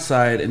running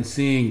outside and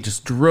seeing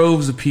just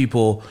droves of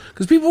people,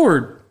 because people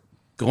were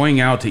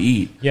going out to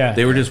eat. Yeah.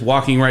 They were just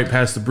walking right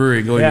past the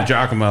brewery going to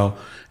Giacomo.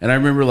 And I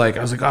remember like,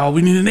 I was like, oh,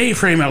 we need an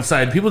A-frame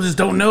outside. People just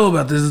don't know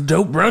about this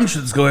dope brunch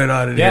that's going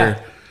on in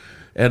here.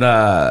 And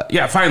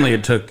finally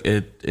it took.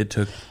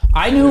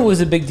 I knew it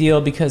was a big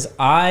deal because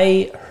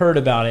I heard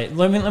about it.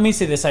 Let me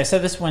say this. I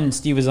said this when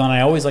Steve was on.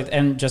 I always liked,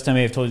 and Justin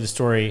may have told you the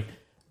story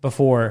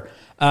before,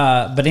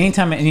 but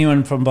anytime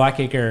anyone from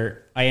Blackacre,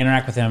 I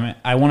interact with him,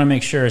 I want to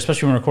make sure,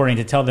 especially when recording,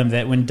 to tell them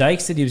that when Dyke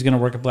said he was going to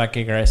work at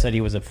Blackacre, I said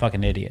he was a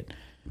fucking idiot.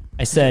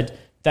 I said,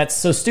 that's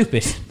so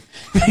stupid.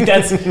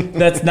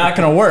 that's not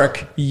going to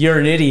work. You're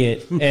an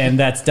idiot, and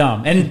that's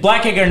dumb. And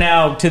Blackacre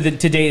now, to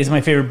date, is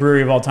my favorite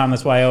brewery of all time.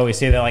 That's why I always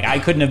say that. Like, I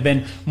couldn't have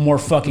been more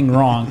fucking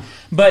wrong.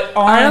 But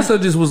I also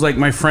just was like,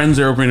 my friends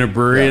are opening a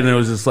brewery, and it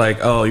was just like,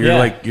 oh,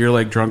 you're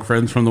like drunk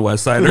friends from the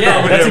West Side.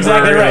 Yeah, that's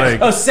exactly right.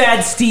 Like,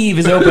 Sad Steve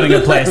is opening a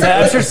place.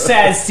 I'm sure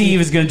Sad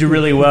Steve is going to do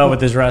really well with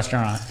his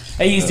restaurant.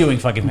 Hey, he's doing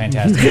fucking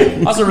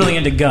fantastic. Also really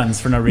into guns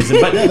for no reason,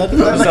 but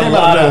there's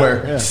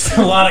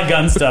a lot of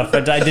gun stuff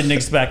that I didn't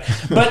expect.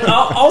 But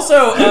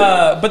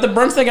but the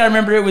brunch thing, I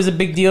remember it was a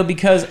big deal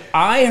because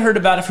I heard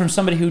about it from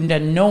somebody who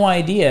had no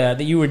idea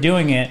that you were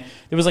doing it.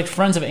 There was like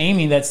friends of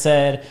Amy that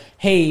said,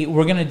 "Hey,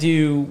 we're gonna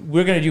do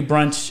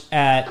brunch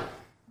at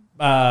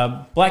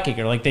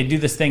Blackacre." Like they do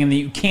this thing, and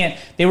you can't.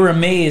 They were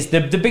amazed.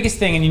 The biggest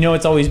thing, and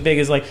it's always big,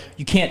 is like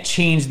you can't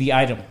change the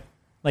item.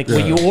 Like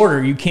what you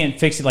order, you can't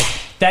fix it like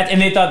that.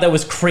 And they thought that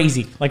was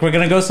crazy. Like we're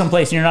gonna go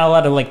someplace and you're not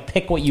allowed to like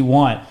pick what you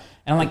want.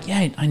 And I'm like,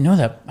 yeah, I know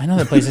that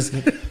place.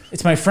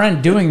 It's my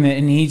friend doing that,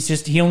 and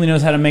he only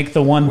knows how to make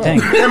the one thing.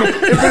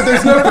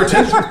 There's no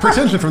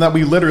pretension from that.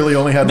 We literally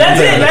only had. That's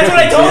it. That's what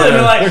I told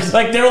them.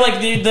 Like they were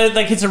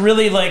like it's a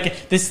really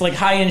like this like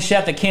high end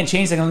chef that can't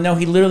change things. No,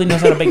 he literally knows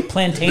how to make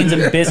plantains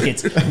and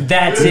biscuits.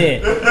 That's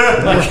it.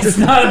 Like it's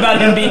not about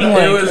him being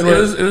like.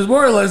 It was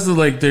more or less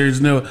like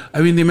there's no.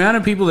 I mean, the amount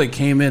of people that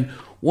came in.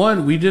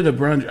 One, we did a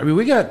brunch. I mean,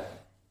 we got.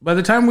 By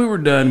the time we were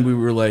done, we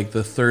were like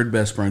the third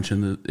best brunch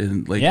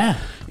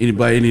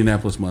by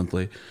Indianapolis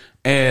Monthly,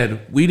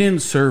 and we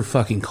didn't serve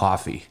fucking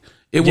coffee.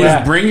 It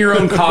was bring your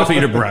own coffee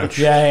to brunch.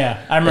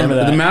 Yeah, I remember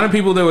that. The amount of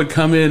people that would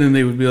come in and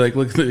they would be like,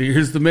 "Look,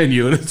 here's the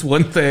menu, and it's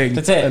one thing."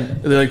 That's it.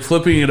 And they're like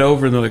flipping it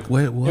over, and they're like,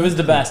 "Wait, what?" It was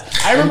the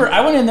best. I remember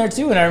I went in there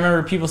too, and I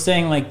remember people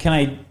saying like,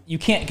 you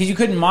can't because you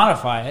couldn't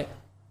modify it."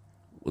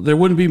 There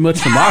wouldn't be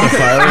much to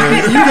modify.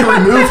 You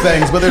can remove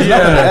things, but there's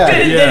nothing to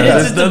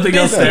add. There's nothing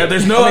else there.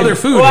 There's no other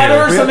food. Well, I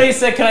remember somebody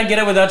said, "Can I get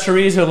it without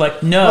chorizo?"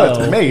 Like, no.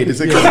 It's made. It's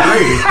gravy.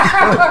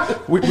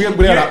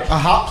 we had a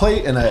hot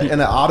plate and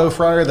an auto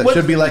fryer that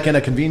should be like in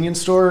a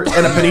convenience store,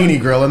 and a panini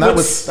grill, and that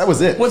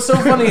was it. What's so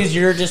funny is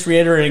you're just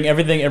reiterating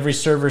everything every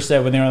server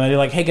said when they were there. They're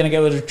like, "Hey, can I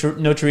get with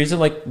no chorizo?"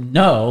 Like,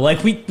 no.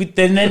 Like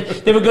then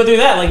they would go through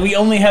that. Like, we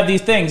only have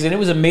these things, and it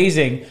was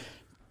amazing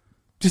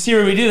to see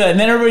where we do that. And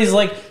then everybody's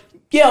like,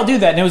 yeah, I'll do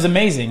that. And it was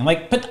amazing.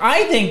 Like, but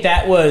I think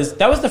that was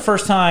the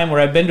first time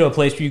where I've been to a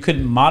place where you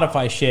couldn't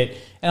modify shit.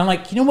 And I'm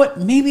like, you know what?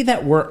 Maybe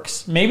that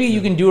works. Maybe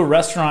you can do a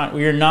restaurant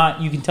where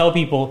you can tell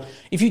people,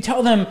 if you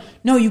tell them,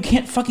 no, you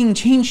can't fucking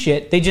change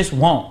shit, they just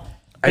won't.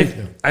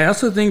 I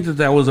also think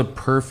that was a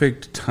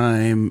perfect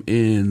time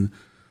in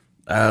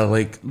for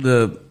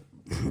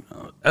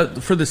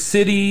the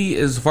city,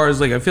 as far as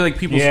like, I feel like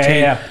people's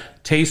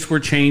tastes were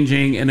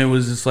changing, and it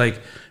was just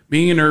like,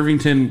 being in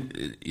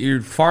Irvington,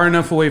 you're far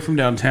enough away from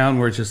downtown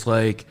where it's just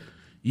like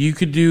you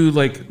could do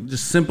like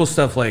just simple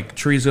stuff like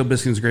chorizo,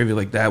 biscuits, gravy.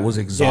 Like that was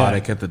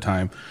exotic at the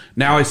time.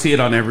 Now I see it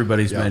on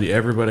everybody's menu.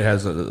 Everybody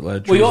has a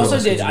chorizo. We also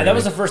did. That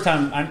was the first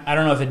time. I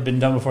don't know if it had been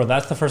done before.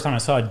 That's the first time I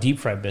saw a deep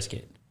fried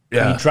biscuit.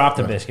 Yeah, you dropped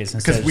the biscuits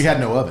because we had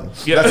no oven.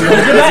 Yeah,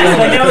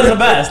 that was the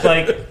best.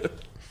 Like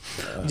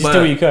just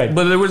do what you could.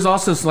 But there was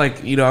also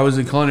like I was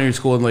in culinary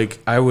school and like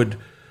I would.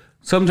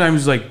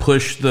 Sometimes like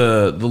push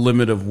the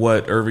limit of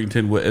what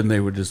Irvington would, and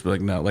they would just be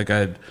like, no. Like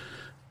I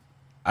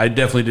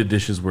definitely did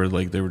dishes where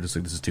like they were just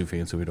like, this is too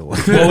fancy, we don't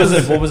want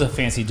this. What was a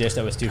fancy dish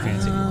that was too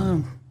fancy?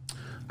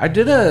 I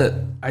did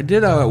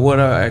what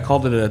I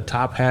called it a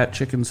top hat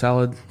chicken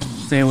salad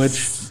sandwich.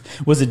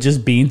 Was it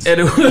just beans?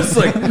 And it was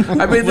like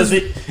I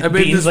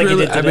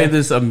made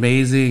this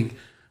amazing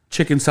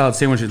chicken salad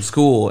sandwich in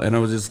school, and I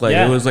was just like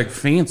it was like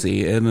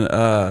fancy, and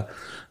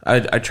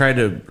I tried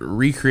to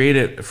recreate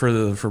it for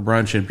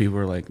brunch, and people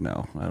were like,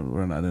 "No,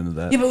 we're not into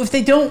that." Yeah, but if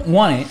they don't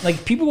want it,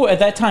 like people at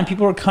that time,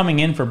 people were coming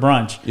in for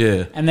brunch.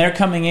 Yeah, and they're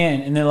coming in,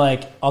 and they're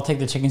like, "I'll take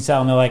the chicken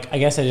salad," and they're like, "I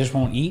guess I just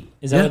won't eat."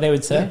 Is that what they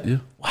would say? Yeah.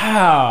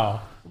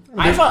 Wow.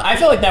 I felt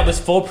like that was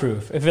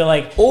foolproof. If you're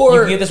like,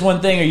 or you get this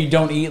one thing, or you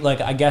don't eat,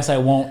 like I guess I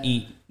won't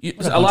eat.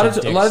 A lot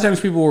of times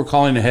people were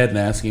calling ahead and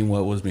asking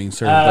what was being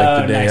served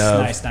like the day of.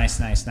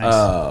 Nice.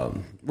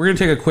 We're gonna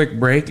take a quick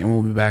break and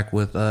we'll be back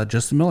with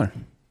Justin Miller.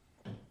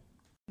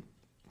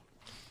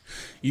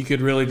 You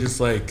could really just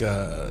like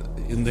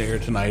in the air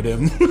tonight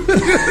him.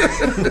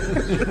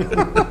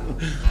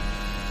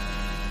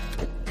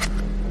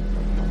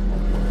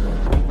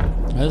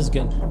 That was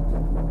good.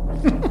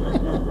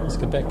 That's a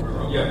good pick.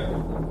 Yeah.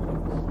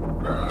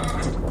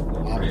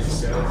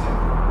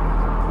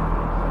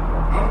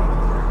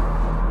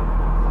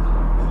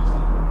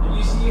 Did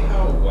you see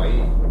how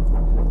white?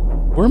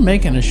 We're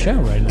making a show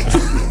right now.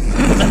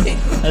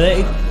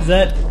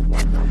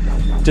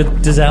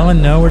 Does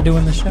Alan know we're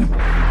doing the show?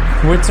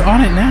 What's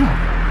on it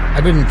now?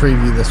 I didn't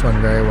preview this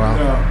one very well.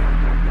 No.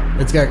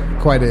 It's got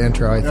quite an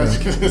intro, I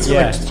think. It's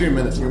Yeah. like 2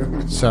 minutes.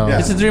 So,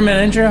 It's a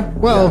 3-minute intro?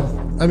 well,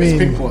 I It's mean,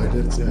 Pink Floyd.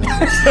 It's,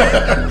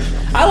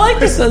 I like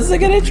this. This is a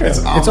good intro.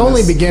 it's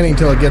only beginning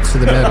till it gets to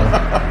the middle.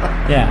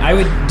 Yeah, I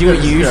would do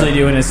what you usually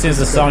do, and as soon as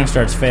the song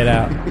starts, fade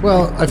out.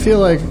 Well, I feel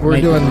like we're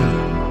Like- doing.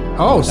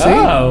 Oh, see,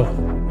 Oh,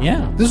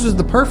 yeah. this is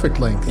the perfect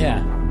length.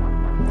 Yeah.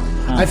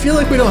 I feel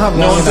like we don't have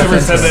No long one's enough ever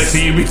said intros. that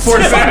to you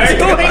before, Stop Zach.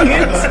 doing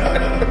it.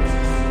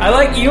 I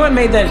like, you know what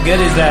made that good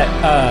is that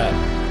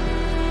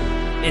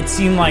it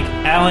seemed like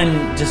Alan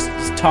just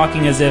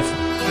talking as if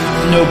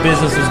no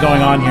business was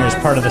going on here as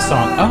part of the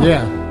song. Oh,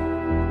 Yeah.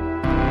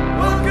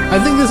 I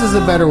think this is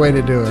a better way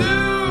to do it.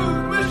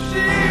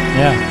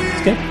 yeah.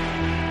 It's good.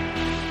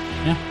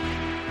 Yeah.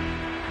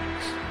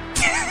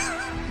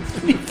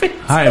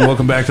 Hi, and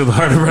welcome back to the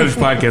Heart of Brothers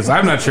podcast.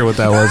 I'm not sure what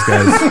that was,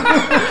 guys.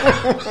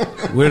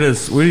 Where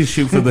do you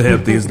shoot for the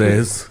hip these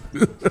days?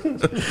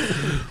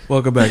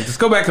 Welcome back. Just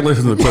go back and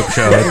listen to the clip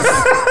show.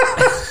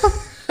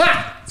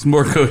 It's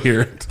more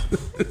coherent.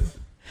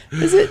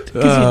 Is it?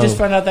 Because you just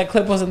found out that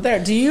clip wasn't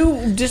there. Do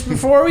you, just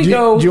before we Do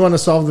go... you want to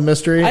solve the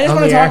mystery? I just on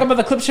want to the talk air? about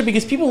the clip show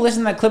because people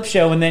listen to that clip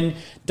show and then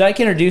Dyke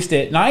introduced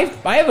it. And I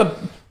have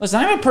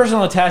a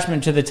personal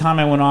attachment to the time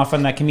I went off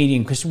on that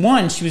comedian because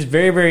one, she was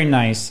very, very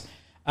nice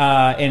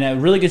and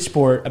a really good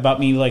sport about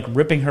me like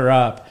ripping her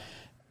up.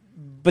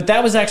 But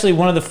that was actually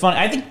one of the fun.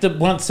 I think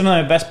some of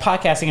my best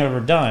podcasting I've ever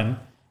done.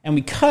 And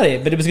we cut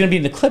it, but it was going to be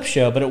in the clip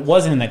show, but it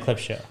wasn't in the clip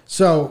show.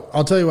 So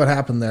I'll tell you what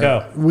happened there.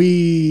 Go.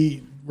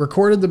 We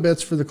recorded the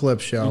bits for the clip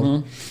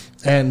show,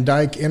 and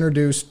Dyke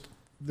introduced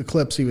the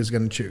clips he was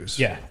going to choose.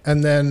 Yeah.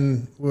 And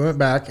then we went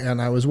back,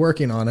 and I was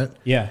working on it.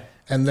 Yeah.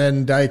 And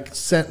then Dyke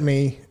sent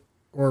me,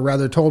 or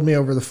rather told me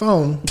over the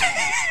phone,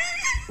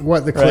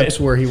 what the clips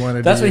were he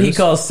wanted That's to what use.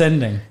 he calls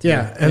sending.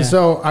 Yeah. And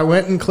so I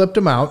went and clipped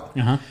them out,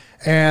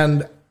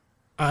 and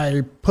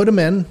I put them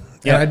in.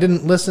 Yep. And I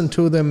didn't listen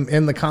to them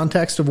in the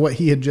context of what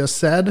he had just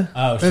said.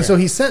 Oh, sure. And so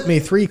he sent me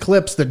 3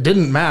 clips that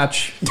didn't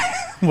match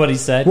What he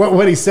said.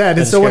 what he said.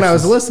 And so when I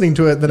was descriptions. listening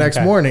to it the next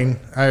Okay. morning,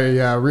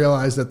 I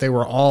realized that they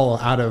were all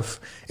out of...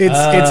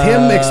 It's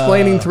him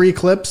explaining 3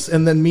 clips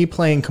and then me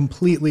playing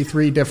completely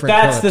 3 different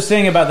That's the clips.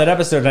 thing about that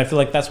episode. And I feel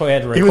like that's why I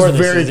had to record was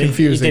this. very is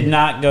confusing. It did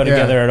not go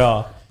together Yeah. at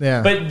all.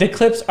 Yeah. But the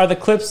clips are the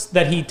clips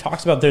that he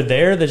talks about. They're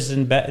there. They're just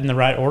in the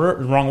right order,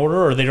 wrong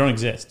order, or they don't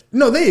exist.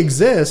 No, they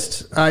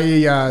exist.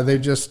 They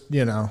just,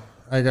 I got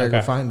to go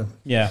Okay. find them.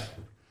 Yeah.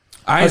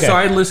 So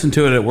I listened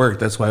to it at work.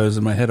 That's why it was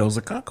in my head. I was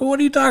like, oh, what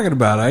are you talking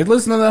about? I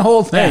listened to the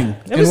whole thing.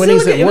 It was, when it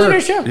he's was, at it was a work-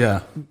 great show. Yeah.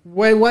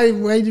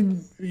 Why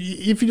did...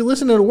 If you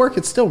listen to it at work,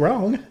 it's still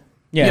wrong.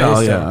 Yeah, Yeah, it is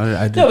oh, still-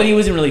 yeah, I did. No, but he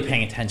wasn't really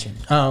paying attention.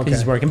 Oh, okay. 'cause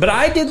he's working. But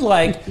I did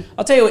like.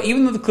 I'll tell you what.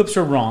 Even though the clips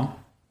were wrong,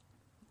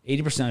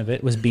 80% of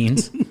it was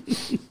beans.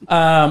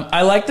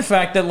 I like the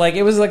fact that like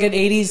it was like an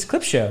 '80s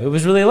clip show. It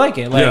was really like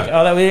it. Like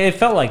it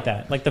felt like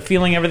that. Like the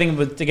feeling, everything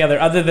was together.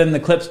 Other than the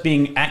clips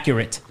being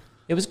accurate,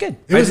 it was good.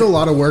 It was a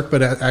lot of work,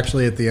 but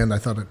actually at the end, I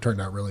thought it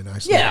turned out really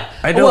nice. Yeah.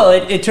 I don't- Well,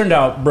 it turned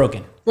out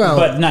broken. Well,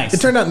 but nice.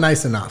 It turned out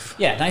nice enough.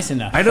 Yeah, nice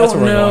enough. I That's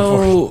don't what we're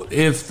going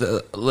for.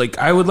 know if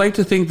I would like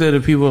to think that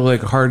if people are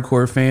like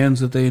hardcore fans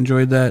that they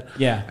enjoyed that.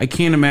 Yeah. I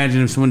can't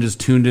imagine if someone just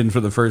tuned in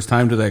for the first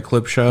time to that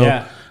clip show.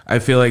 Yeah. I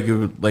feel like it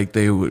would, like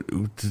they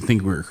would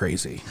think we were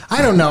crazy.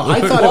 I don't know. I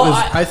thought Well, it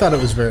was. I thought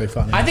it was very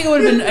funny. I think it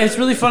would have been. It's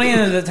really funny,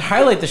 and to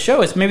highlight the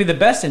show, it's maybe the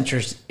best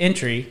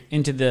entry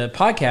into the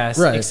podcast.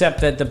 Right.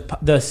 Except that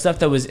the stuff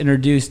that was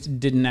introduced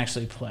didn't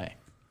actually play.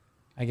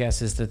 I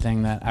guess is the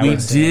thing that I We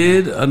would say.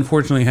 did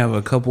unfortunately have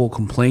a couple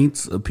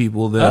complaints of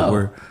people that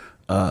were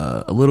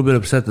a little bit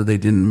upset that they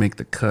didn't make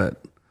the cut.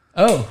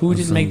 Oh, who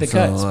didn't make the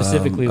cut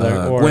specifically?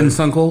 Or Gwen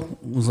Sunkel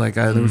was like,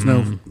 there was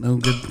no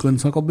good Gwen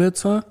Sunkel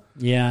bits, huh?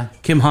 yeah.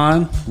 Kim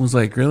Han was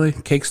like, really?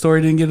 Cake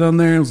Story didn't get on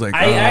there? It was like,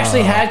 I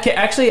actually had.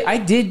 Actually, I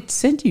did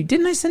send you.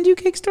 Didn't I send you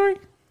Cake Story?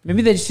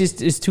 Maybe that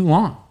just is too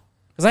long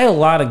because I had a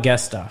lot of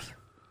guest stuff.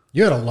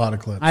 You had a lot of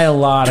clips. I had a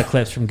lot of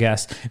clips from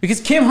guests because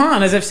Kim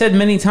Han, as I've said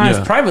many times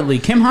privately,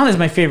 Kim Han is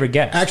my favorite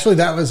guest. Actually,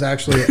 that was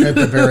actually at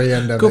the very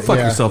end of Go it. fuck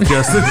yourself,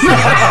 Justin.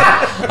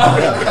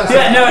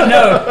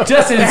 no,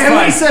 Justin. It's And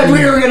fine. we said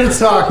we were going to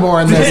talk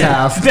more in this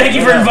half. Thank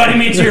you for inviting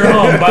me to your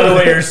home. By the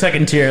way, you're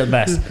second tier at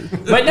best.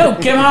 But no,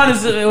 Kim Han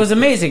it was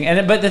amazing.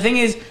 But the thing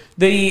is,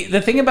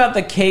 the thing about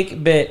the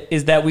cake bit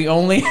is that we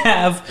only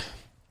have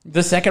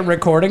the second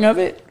recording of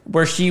it,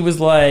 where she was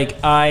like,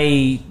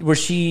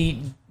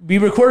 we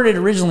recorded it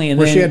originally, and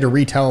Where then she had to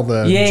retell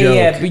the joke.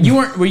 Yeah. But you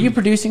weren't. Were you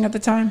producing at the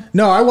time?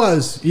 No, I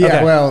was. Yeah,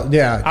 Okay. well,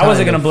 yeah. I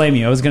wasn't kind going to of. blame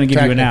you. I was going to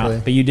give you an out,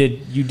 Technically. but you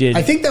did. You did.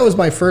 I think that was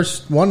my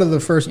one of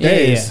the first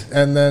days.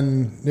 And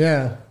then,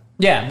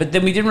 Yeah, but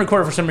then we didn't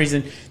record it for some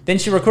reason. Then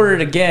she recorded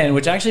it again,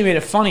 which actually made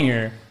it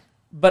funnier.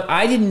 But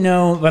I didn't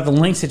know about the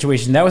link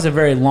situation. That was a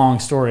very long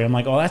story. I'm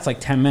like, oh, that's like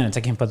 10 minutes.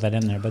 I can't put that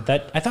in there. But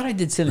I thought I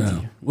did send it to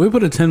you. We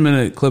put a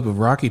 10-minute clip of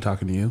Rocky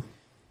talking to you.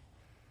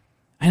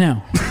 I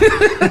know.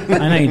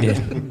 I know you did.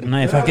 And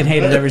I fucking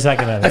hated every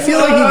second of it. I feel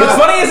like What's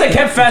funny is I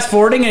kept fast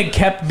forwarding and it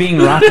kept being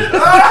Rocky.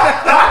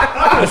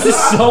 It's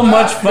just so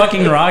much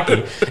fucking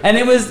Rocky. And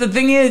it was, the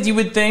thing is, you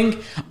would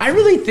think, I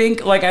really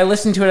think, like, I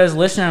listened to it as a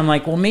listener. I'm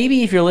like, well,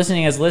 maybe if you're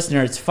listening as a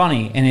listener, it's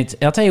funny. And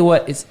I'll tell you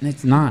what,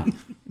 it's not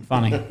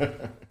funny.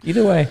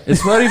 Either way.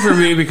 It's funny for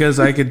me because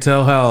I could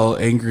tell how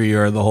angry you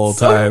are the whole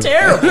time.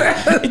 Terrible.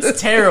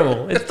 It's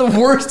terrible. It's the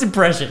worst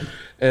impression.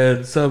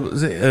 And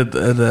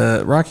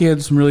Rocky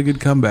had some really good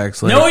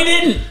comebacks. Like, No, he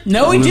didn't.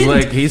 No, he was didn't.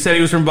 like, he said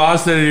he was from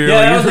Boston, and you're Yeah,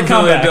 like, that you're was from the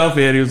comeback.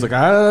 Philadelphia, and he was like,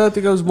 I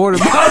think I was born in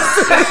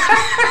Boston.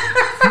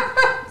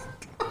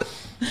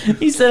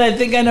 He said, I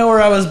think I know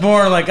where I was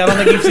born. Like, I don't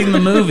think you've seen the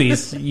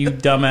movies, you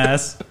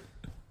dumbass.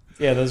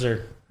 Yeah, those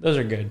are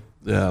good.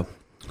 Yeah.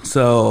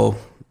 So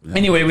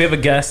Anyway, we have a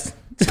guest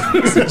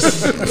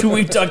who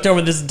we've talked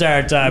over this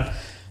entire time,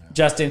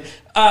 Justin.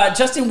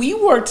 Justin, we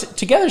worked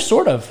together,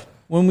 sort of,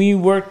 when we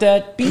worked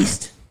at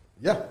Beast.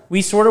 Yeah,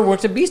 We sort of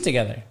worked at Beast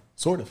together.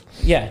 sort of.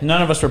 Yeah,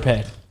 none of us were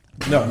paid.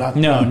 No,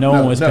 No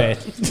one was paid.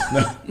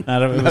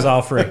 It was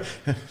all free.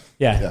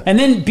 Yeah. And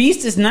then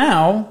Beast is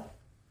now,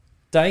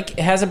 Dyke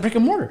has a brick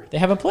and mortar. They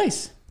have a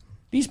place.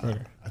 Beast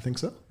Burger. I think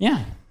so.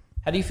 Yeah.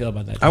 How do you feel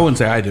about that? I wouldn't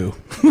say I do.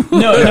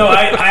 No,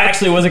 I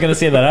actually wasn't going to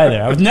say that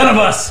either. None of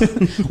us.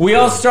 We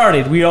all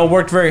started. We all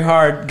worked very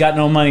hard, got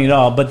no money at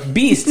all. But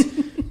Beast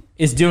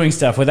is doing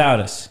stuff without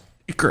us.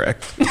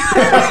 Correct.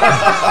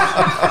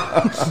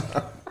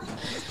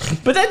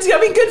 But that's, I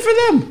mean, good for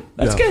them.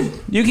 That's good.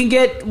 You can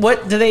get,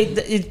 what do they,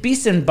 it's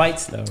Beast and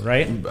Bites though,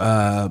 right?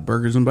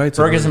 Burgers and Bites.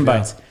 Burgers and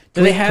Bites.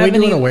 Do they have Can we do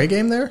any? an away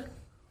game there?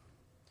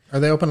 Are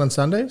they open on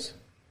Sundays?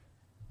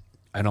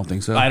 I don't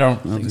think so. I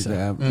don't think so. they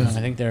have. No, I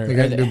think they're. They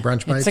got to do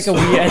brunch bites? It's like a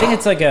weird, I think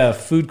it's like a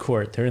food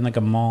court. They're in like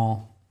a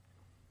mall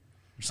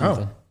or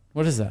something. Oh.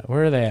 What is that?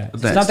 Where are they at?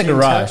 It's That not the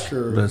garage. Tech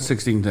or- The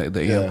 16.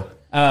 yeah.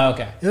 Oh,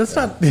 okay. Yeah, that's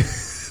not.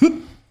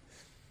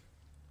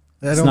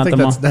 I don't not think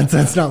the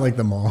that's not like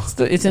the mall.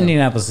 It's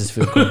Indianapolis'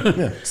 food court.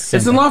 It's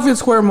in Lafayette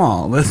Square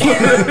Mall.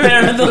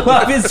 They're in the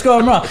Lafayette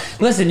Square Mall.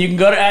 Listen, you can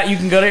go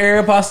to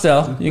Area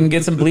Pastel. You can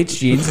get some bleached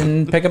jeans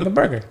and pick up a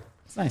burger.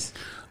 It's nice.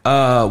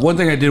 One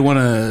thing I did want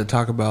to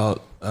talk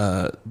about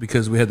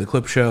because we had the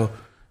clip show.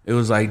 It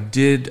was I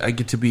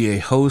get to be a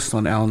host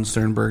on Alan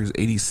Sternberg's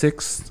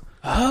 86th,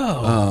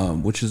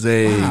 which is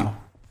a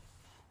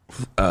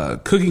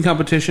cooking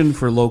competition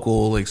for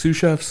local like sous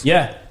chefs.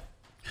 Yeah.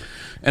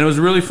 And it was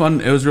really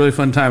fun. It was a really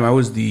fun time. I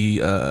was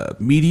the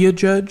media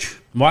judge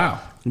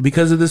Wow.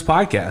 because of this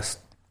podcast.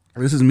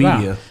 This is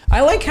media. Wow.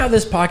 I like how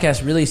this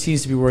podcast really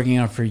seems to be working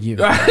out for you.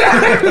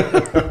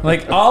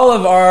 Like all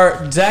of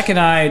our Zach and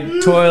I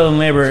toil and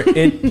labor.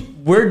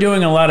 We're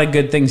doing a lot of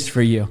good things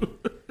for you.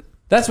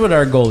 That's what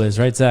our goal is,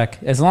 right, Zach?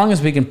 As long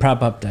as we can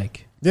prop up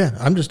Dyke. Yeah,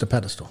 I'm just a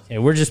pedestal. Yeah,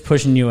 we're just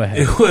pushing you ahead.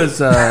 It was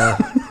a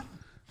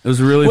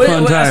really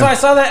fun time. So I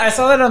saw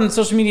that on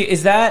social media.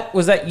 Was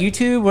that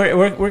YouTube?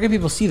 Where can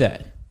people see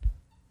that?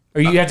 Or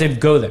you have to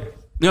go there?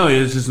 No,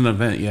 it's just an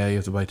event. Yeah, you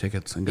have to buy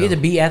tickets and go. You have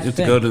to be at the You have to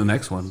thing. go to the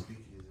next one.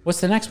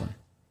 What's the next one?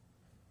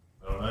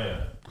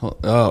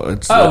 Oh,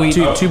 it's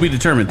to be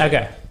determined.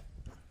 Okay.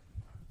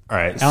 All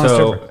right. Alan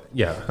So, Stripper.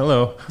 yeah.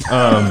 Hello.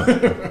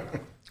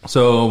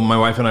 So my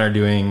wife and I are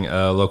doing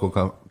a local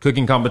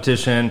cooking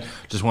competition.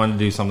 Just wanted to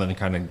do something to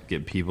kind of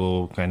get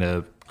people kind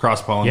of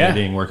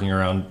cross-pollinating, working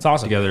around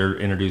awesome. together,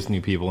 introduce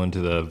new people into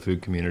the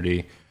food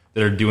community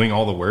that are doing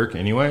all the work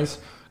anyways,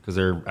 because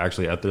they're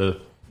actually at the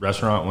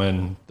restaurant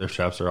when their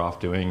chefs are off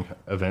doing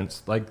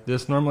events like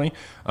this normally.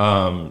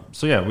 So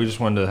yeah, we just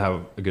wanted to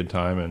have a good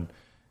time and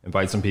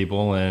invite some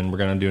people, and we're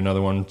going to do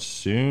another one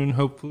soon,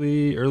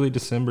 hopefully early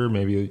December,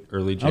 maybe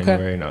early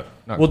January. Not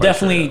We'll quite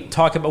definitely sure.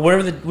 talk about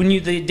whatever when the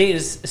date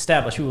is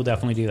established. We will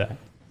definitely do that.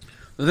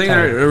 The thing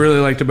I really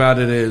liked about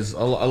it is a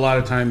lot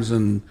of times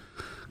in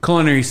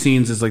culinary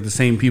scenes, it's like the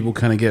same people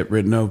kind of get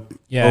written up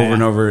over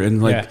and over,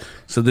 and like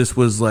so this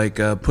was like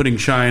putting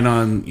shine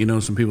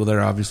on some people that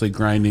are obviously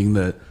grinding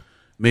that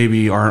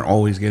maybe aren't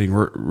always getting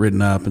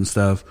written up and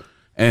stuff.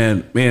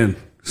 And man,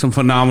 some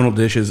phenomenal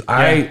dishes.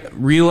 I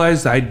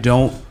realized I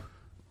don't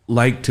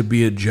like to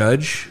be a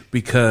judge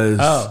because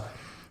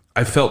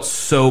I felt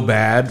so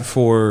bad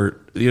for,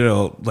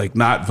 like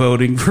not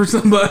voting for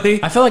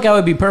somebody. I feel like I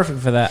would be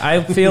perfect for that.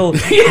 I feel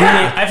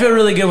I feel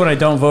really good when I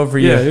don't vote for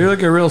you. Yeah, you're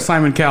like a real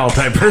Simon Cowell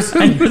type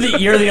person.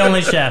 You're the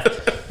only chef,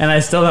 and I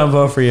still don't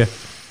vote for you.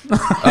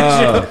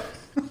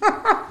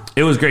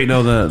 It was great.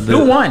 No,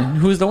 who won?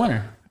 Who's the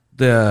winner?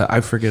 I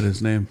forget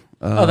his name.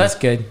 That's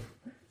good.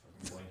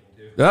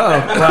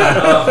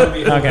 Oh,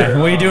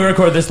 Okay, we do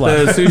record this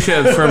live. the sous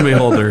chef from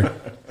Beholder.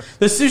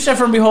 The sous chef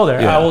from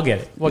Beholder. Yeah. We'll get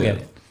it. We'll get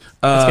it.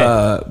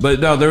 That's good. But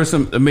no, there were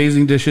some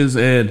amazing dishes,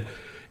 and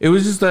it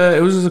was just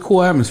a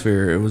cool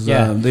atmosphere. It was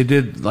they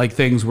did like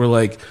things where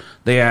like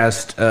they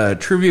asked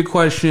trivia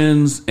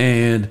questions,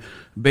 and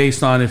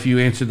based on if you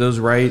answered those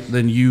right,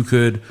 then you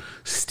could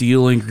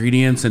steal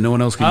ingredients and no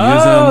one else could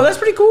use them. Oh, that's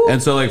pretty cool.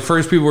 And so like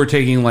first people were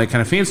taking like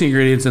kind of fancy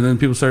ingredients, and then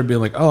people started being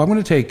like, oh, I'm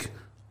going to take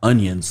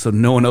onions so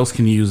no one else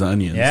can use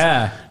onions.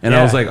 Yeah. And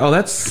I was like, oh,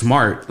 that's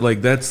smart.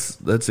 Like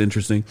that's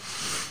interesting.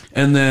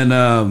 And then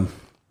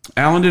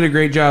Alan did a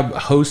great job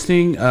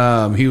hosting.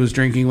 He was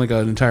drinking like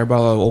an entire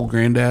bottle of Old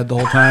Granddad the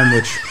whole time,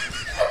 which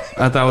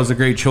I thought was a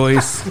great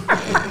choice.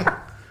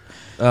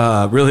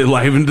 Really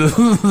livened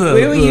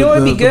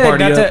it'd be good.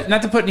 party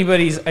Not to put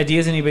anybody's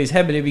ideas in anybody's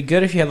head, but it'd be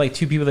good if you had like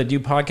two people that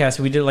do podcasts.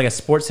 We did like a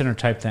Sports Center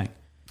type thing.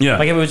 Yeah.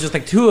 Like if it was just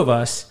like two of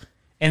us.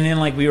 And then,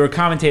 like, we were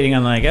commentating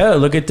on, like, oh,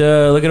 look at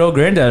Old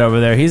Granddad over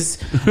there. I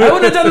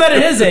wouldn't have done that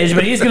at his age,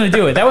 but he's going to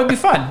do it. That would be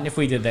fun if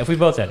we did that. If we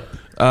both did it.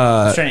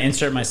 I was trying to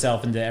insert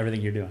myself into everything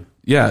you're doing.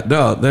 Yeah,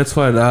 no, that's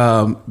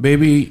fine.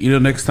 Maybe,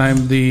 next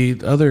time the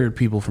other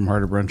people from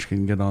Harder Brunch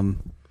can get on.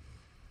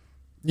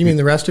 You mean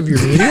the rest of your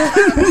media?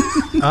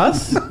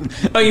 Us?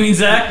 Oh, you mean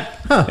Zach?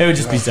 Huh. It would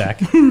just be Zach.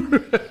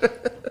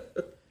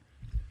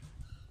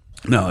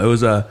 No, it was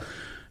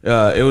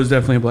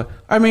definitely a blast.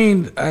 I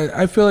mean,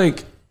 I feel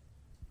like,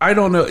 I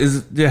don't know.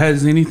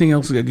 Has anything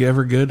else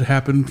ever good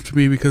happened to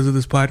me because of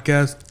this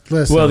podcast?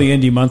 Listen. Well, the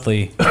Indie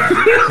Monthly.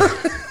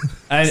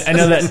 I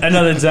know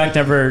that Zach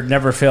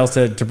never fails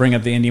to bring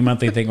up the Indie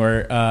Monthly thing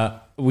where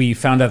we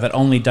found out that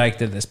only Dyke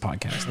did this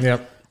podcast.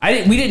 Yep.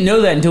 We didn't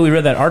know that until we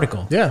read that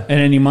article. Yeah. In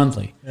Indie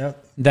Monthly.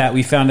 Yep. That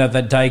we found out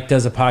that Dyke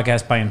does a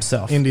podcast by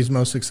himself. Indy's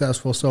most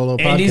successful solo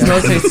podcast. Indy's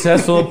most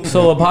successful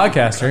solo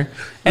podcaster.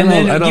 And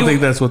I don't think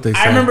that's what they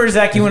said. I remember,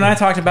 Zach, you and I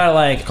talked about it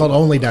like... It's called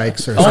Only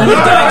Dykes or something. Only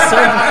Dykes.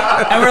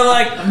 And we're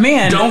like,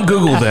 man... Don't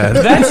Google that.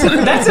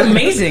 That's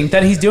amazing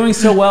that he's doing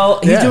so well.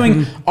 He's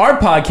doing our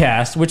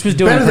podcast, which was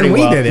doing better pretty than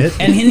we well. did it.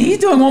 And he's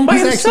doing one by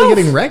He's himself.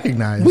 actually getting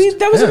recognized.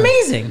 That was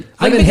amazing.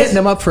 I've been hitting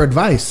him up for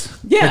advice.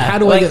 Yeah. Like, how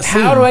do I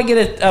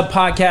get seen? a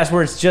podcast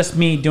where it's just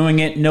me doing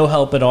it, no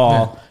help at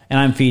all, and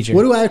I'm featured?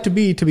 What do I have to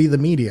be the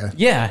media?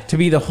 Yeah, to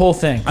be the whole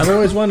thing. I've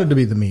always wanted to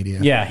be the media.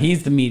 Yeah,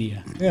 he's the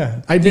media.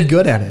 Yeah. I'd be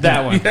good at it.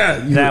 That one. Yeah,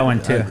 that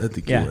one too. I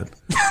think you would.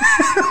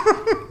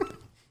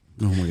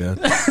 Oh my god.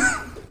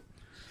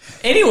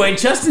 Anyway,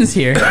 Justin's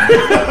here.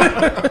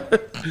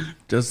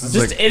 Justin's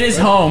Just in his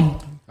home.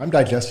 I'm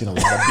digesting a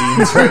lot of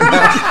beans right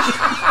now.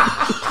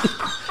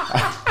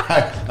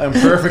 I'm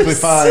perfectly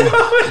fine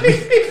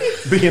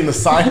being the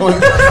silent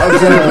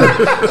observer.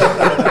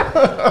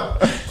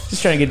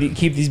 Just trying to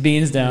keep these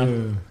beans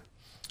down.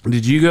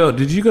 Did you go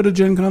to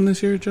Gen Con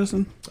this year,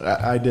 Justin?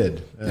 I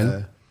did.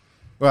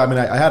 Well, I mean,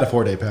 I had a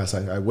 4-day pass.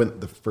 I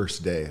went the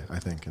first day, I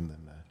think, and then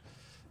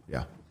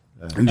yeah.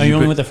 You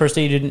only went the first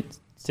day? You didn't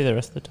stay the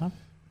rest of the time?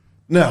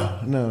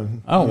 No.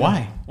 Oh,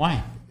 why?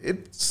 Why?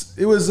 It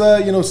was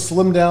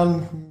slimmed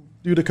down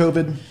due to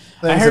COVID. Things.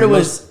 I heard it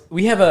was.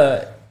 We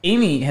have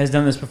Amy has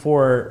done this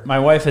before. My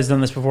wife has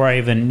done this before I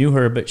even knew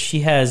her, but she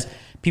has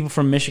people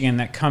from Michigan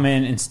that come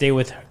in and stay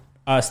with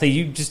us.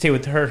 You just stay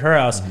with her at her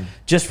house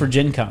just for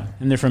Gen Con,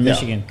 and they're from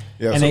Michigan.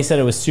 Yeah, and they said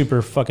it was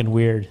super fucking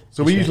weird.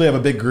 So we usually have a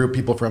big group,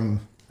 people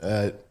from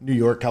New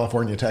York,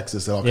 California,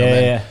 Texas, that all come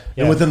in. Yeah.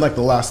 And within like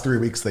the last 3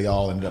 weeks, they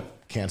all ended up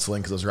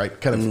canceling because it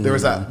was there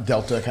was that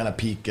Delta kind of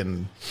peak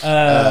and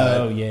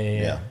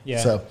yeah.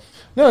 So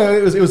no,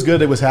 it was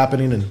good. It was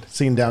happening, and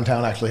seeing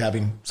downtown actually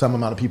having some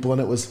amount of people in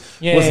it was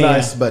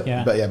nice. But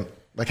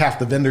like half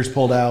the vendors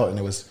pulled out, and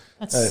it was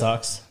that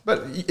sucks.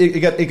 But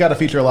it got to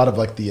feature a lot of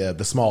like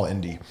the small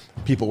indie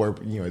people where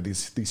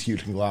these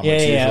huge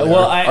conglomerates usually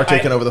are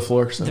taking over the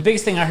floor. So. The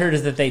biggest thing I heard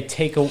is that they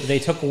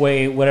took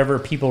away whatever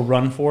people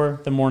run for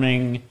the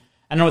morning.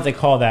 I don't know what they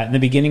call that. In the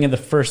beginning of the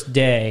first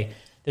day,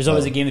 there's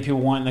always a game that people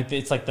want. Like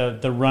it's like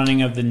the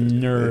running of the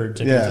nerds.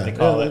 I think that's what they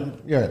call it.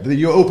 Yeah,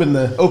 you open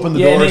the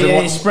doors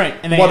and sprint,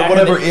 and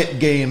whatever it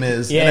game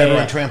is, and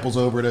everyone tramples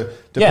over to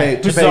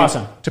pay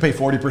awesome. to pay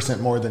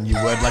 40% more than you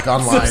would like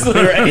online.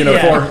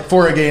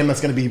 For a game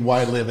that's going to be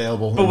widely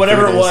available. But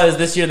whatever it was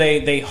this year,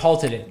 they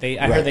halted it.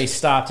 I heard they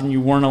stopped, and you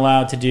weren't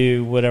allowed to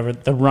do whatever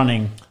the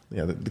running.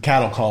 Yeah, the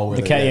cattle call.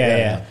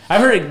 Yeah.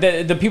 I've heard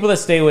the people that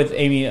stay with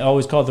Amy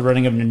always call it the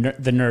running of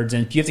the nerds,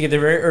 and you have to get there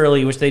very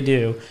early, which they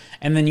do,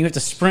 and then you have to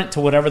sprint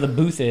to whatever the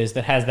booth is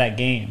that has that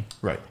game.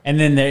 Right. And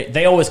then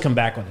they always come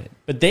back with it.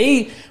 But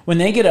when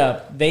they get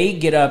up, they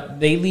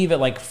leave at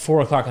like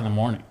 4:00 in the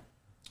morning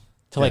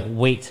to like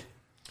wait.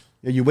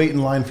 you wait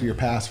in line for your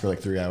pass for like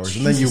 3 hours,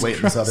 and then you wait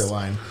in this other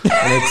line.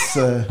 And it's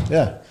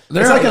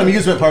it's like an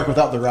amusement park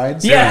without the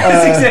rides. Yeah,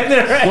 that's exactly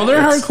right. Well,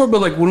 they're hardcore, but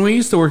like when we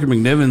used to work at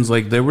McNiven's,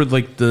 like they were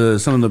like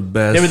some of the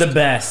best. They were the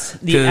best,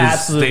 the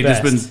absolute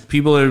best. Just been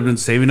people that have been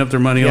saving up their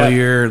money all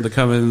year. They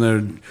come in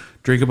there,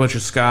 drink a bunch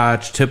of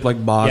scotch, tip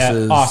like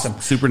bosses. Yeah,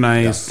 awesome, super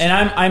nice. And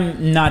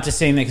I'm not just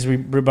saying that because we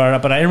brought it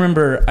up, but I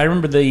remember I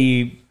don't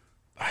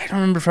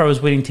remember if I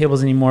was waiting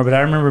tables anymore, but I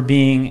remember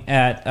being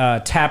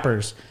at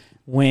Tappers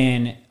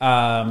when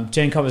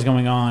Gen Con was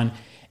going on,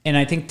 and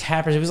I think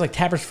Tappers, it was like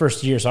Tappers'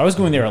 first year, so I was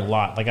going there a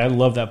lot. Like, I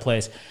love that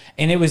place.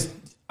 And it was,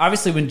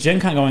 obviously, when Gen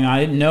Con going on, I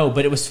didn't know,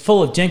 but it was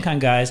full of Gen Con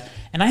guys,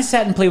 and I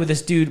sat and played with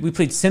this dude. We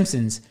played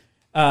Simpsons,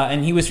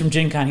 and he was from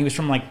Gen Con. He was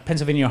from, like,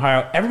 Pennsylvania,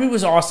 Ohio. Everybody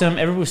was awesome.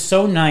 Everybody was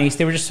so nice.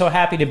 They were just so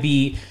happy to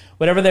be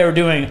whatever they were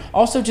doing.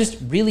 Also, just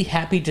really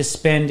happy to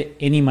spend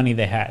any money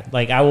they had.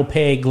 Like, I will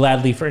pay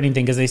gladly for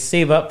anything because they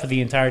save up for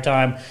the entire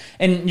time.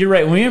 And you're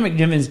right, when you're at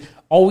McNiven's,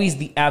 always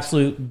the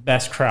absolute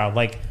best crowd.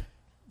 Like,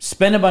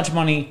 spend a bunch of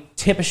money,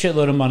 tip a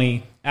shitload of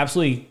money,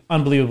 absolutely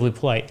unbelievably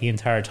polite the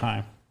entire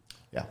time.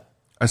 Yeah.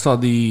 I saw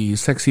the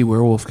sexy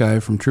werewolf guy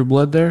from True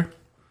Blood there.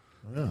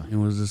 Yeah. It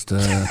was just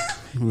his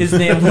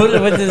name.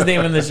 What's his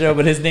name in the show?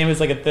 But his name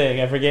is like a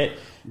thing. I forget.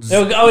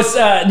 No,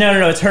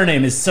 it's her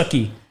name is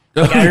Suki.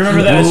 Like, I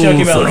remember that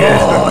joking about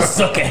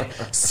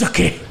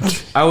Suki.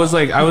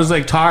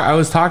 I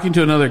was talking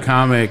to another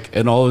comic,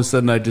 and all of a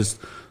sudden I just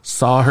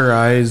saw her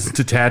eyes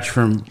detach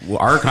from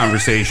our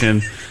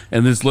conversation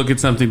and just look at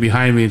something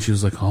behind me, and she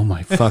was like, "Oh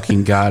my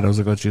fucking God." I was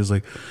like, "What?" She was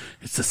like,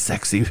 "It's the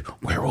sexy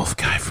werewolf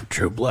guy from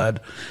True Blood."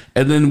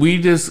 And then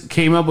we just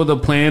came up with a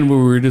plan where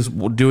we were just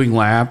doing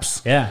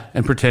laps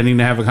and pretending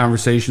to have a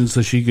conversation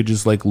so she could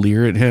just like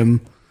leer at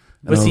him.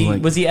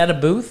 And was he at a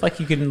booth?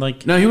 Like, you can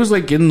like... No, he was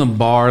like in the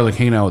bar, like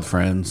hanging out with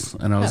friends.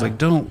 And I was like,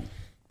 don't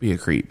be a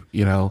creep,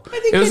 you know?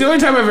 It was the only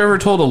time I've ever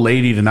told a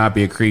lady to not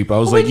be a creep. I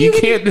was like, you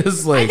can't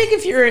just like... I think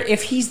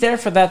if he's there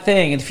for that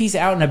thing, and if he's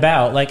out and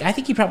about, like, I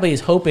think he probably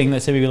is hoping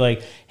that somebody would be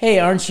like, "Hey,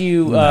 aren't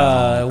you..."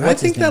 I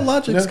think that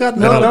logic's got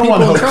no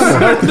one hopes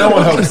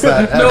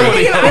that.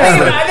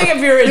 I think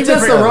if you're...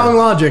 that's the wrong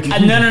logic. No,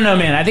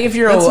 man. I think if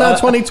you're... That's not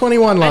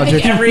 2021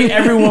 logic. I think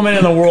every woman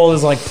in the world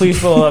is like, "Please,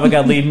 for the love of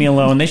God, leave me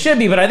alone." They should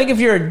be, but I think if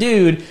you're a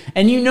dude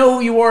and you know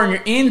who you are and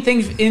you're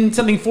in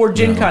something for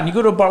Gen Con, you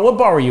go to a bar. What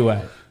bar were you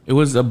at? It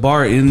was a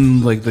bar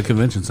in like the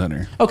convention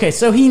center. Okay,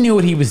 so he knew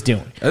what he was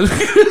doing.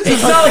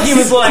 It's not like he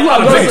was like,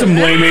 victim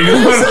blaming.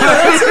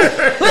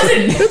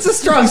 Listen, it's a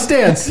strong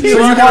stance. So you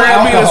were being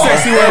a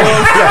sexy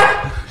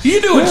werewolf. You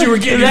knew what you were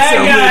getting yourself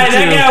into.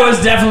 That guy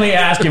was definitely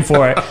asking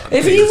for it.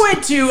 If he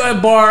went to a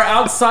bar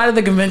outside of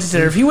the convention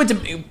center, if he went to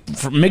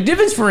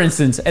McNiven's, for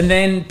instance, and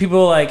then people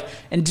were like,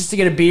 and just to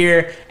get a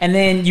beer, and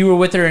then you were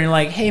with her and you're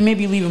like, "Hey,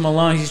 maybe leave him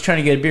alone. He's trying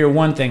to get a beer,"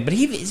 one thing. But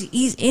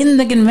he's in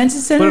the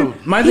convention center.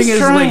 But my thing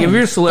is, like, if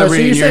you're a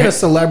celebrity... so you're saying a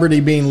celebrity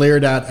being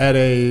leered at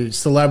a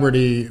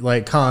celebrity,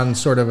 like, con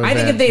sort of event. I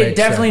think if they're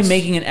definitely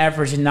making an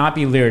effort to not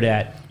be leered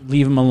at,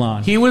 leave him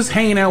alone. He was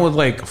hanging out with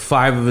like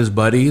 5 of his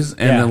buddies,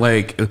 and then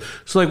like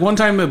one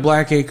time at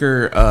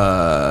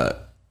Blackacre,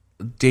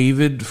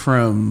 David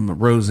from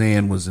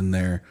Roseanne was in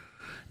there,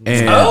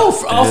 and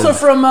also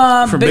from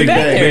Big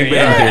Bang Theory.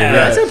 Yeah,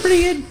 that's a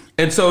pretty good.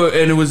 And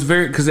it was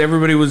very, because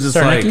everybody was just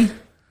Sarnecki?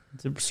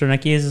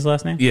 Sarnecki is his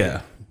last name.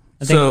 Yeah.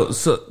 So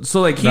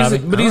like he's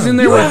in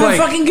there with like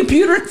a fucking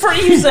computer in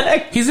front of you,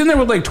 Zach. He's in there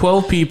with like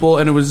 12 people,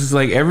 and it was just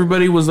like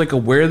everybody was like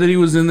aware that he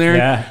was in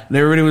there, and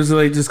everybody was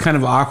like just kind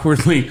of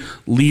awkwardly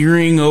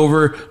leering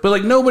over, but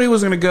like nobody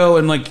was gonna go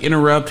and like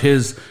interrupt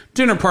his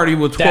dinner party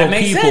with 12 that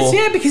makes people. Sense,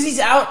 yeah, because he's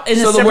out in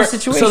a separate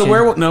situation. So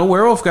the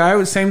werewolf guy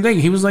was the same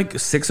thing. He was like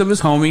 6 of his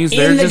homies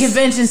in the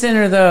convention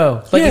center,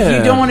 though. Like if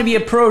you don't want to be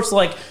approached,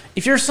 like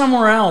if you're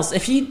somewhere else,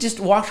 if he just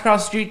walked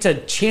across the street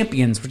to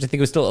Champions, which I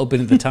think was still open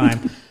at the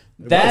time.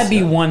 That'd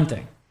be one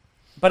thing.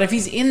 But if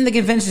he's in the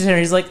convention center,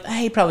 he's like,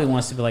 he probably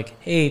wants to be like,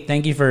 "Hey,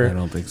 thank you for..." I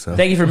don't think so.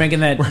 "Thank you for making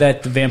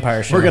that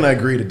vampire show." We're going to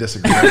agree to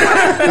disagree.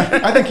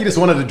 I think he just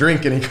wanted to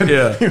drink and he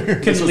couldn't.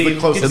 Couldn't leave.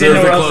 It was the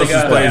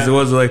closest place. It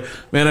was like,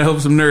 man, I hope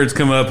some nerds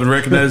come up and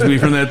recognize me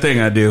from that thing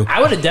I do. I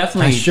would have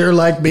definitely... I sure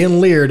like being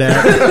leered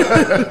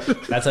at.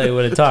 That's how you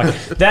would have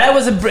talked. That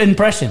was an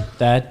impression.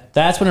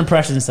 That's what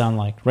impressions sound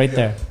like, right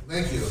there.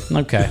 Thank you.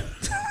 Okay.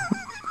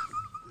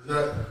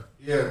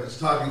 Yeah, just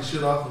talking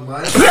shit off the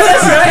mic. Yeah,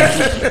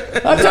 that's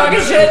right. I'm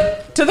talking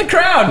shit to the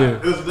crowd.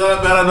 It's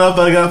not bad enough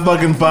that I got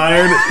fucking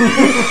fired,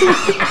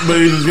 but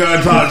you just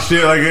gotta talk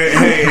shit like,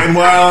 "Hey," and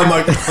while I'm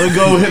like, "Let's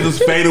go hit this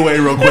fadeaway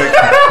real quick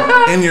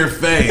in your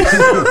face."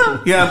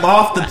 Yeah, I'm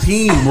off the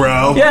team,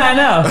 bro. Yeah, I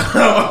know.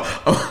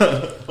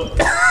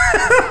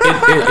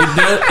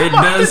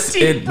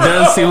 It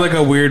does seem like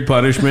a weird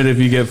punishment if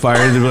you get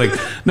fired. They're like,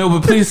 "No,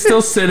 but please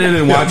still sit in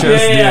and watch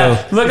us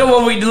do." Look at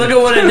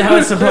how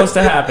it's supposed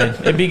to happen.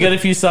 It'd be good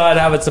if you saw it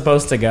how it's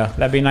supposed to go.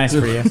 That'd be nice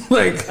for you.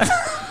 Like,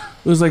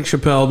 It was like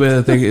Chappelle bit.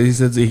 I think he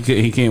says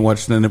he can't watch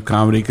stand-up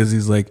comedy because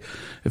he's like,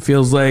 it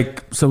feels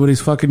like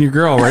somebody's fucking your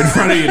girl right in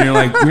front of you, and you're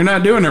like, you're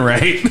not doing it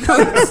right.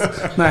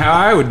 That's not how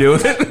I would do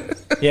it.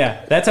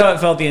 Yeah, that's how it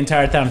felt the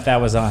entire time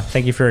that was on.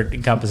 Thank you for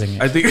encompassing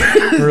it. I think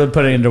for really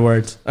putting it into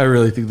words. I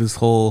really think this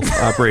whole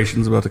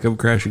operation's about to come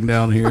crashing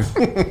down here.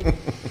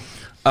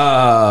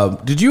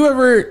 Did you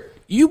ever?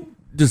 You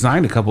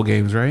designed a couple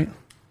games, right?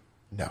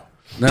 No.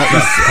 No.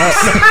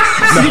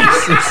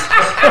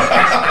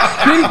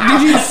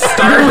 Did you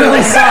start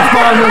really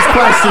softballing those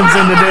questions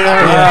into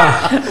there?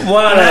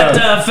 Wow,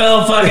 that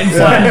fell fucking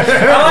flat.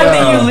 I like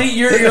that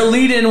your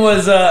lead-in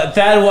was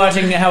Thad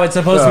watching how it's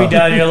supposed to be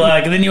done. You're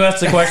like, and then you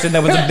asked the question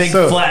that was a big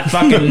flat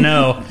fucking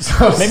no.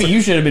 Maybe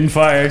you should have been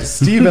fired.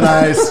 Steve and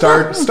I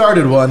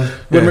started one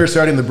when we were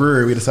starting the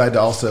brewery. We decided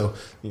to also,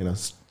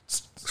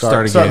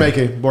 start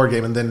making a board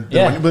game, and then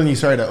when you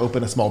started to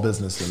open a small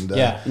business,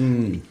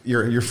 and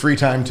your free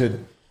time to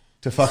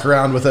fuck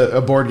around with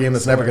a board game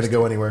that's never going to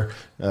go anywhere.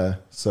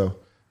 So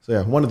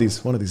yeah, one of these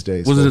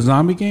days. Was it a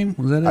zombie game?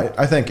 Was that it?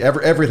 I think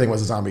everything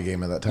was a zombie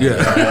game at that time.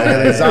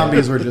 Yeah. The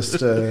zombies were just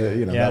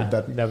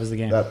that was the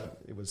game.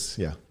 It was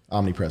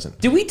omnipresent.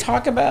 Did we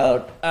talk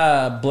about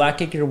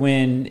Blackacre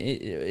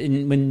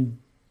when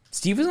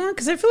Steve was on?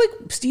 Because I feel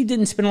like Steve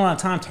didn't spend a lot of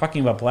time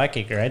talking about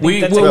Blackacre. I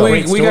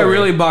think we got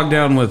really bogged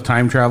down with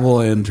time travel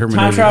and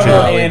Terminator.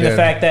 The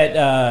fact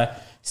that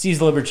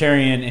Steve's a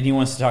libertarian and he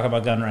wants to talk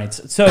about gun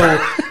rights, so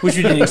which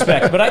we didn't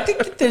expect. But I think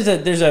that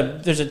there's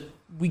a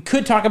we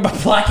could talk about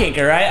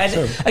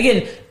Blackacre.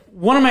 Again,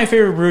 one of my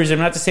favorite breweries. I'm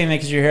not just saying that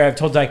because you're here. I've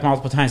told Dyke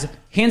multiple times.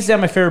 Hands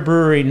down, my favorite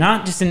brewery,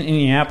 not just in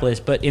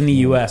Indianapolis, but in the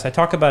U.S. I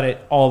talk about it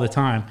all the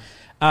time.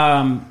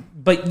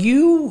 But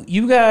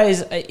you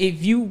guys,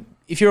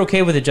 if you're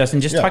okay with it, Justin,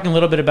 just talking a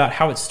little bit about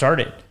how it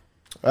started.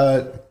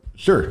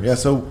 Sure. Yeah.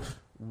 So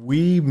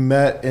we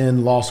met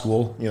in law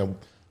school.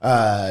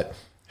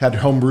 Had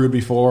homebrewed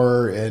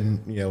before,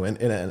 and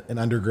in an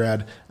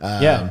undergrad.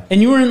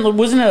 And you were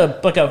wasn't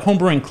a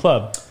homebrewing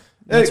club.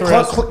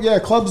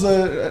 Clubs.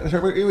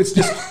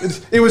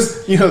 It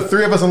was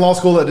three of us in law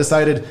school that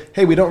decided,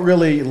 hey, we don't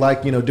really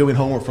like doing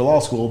homework for law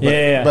school,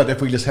 but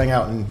if we just hang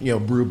out and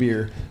brew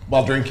beer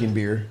while drinking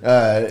beer.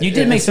 You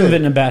did make some of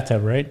it in a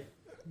bathtub, right?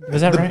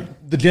 Was that right?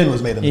 The gin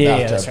was made in the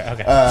bathtub. Yeah, that's right.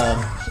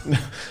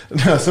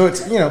 Okay. No, so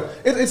it's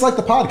it's like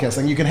the podcast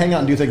thing. You can hang out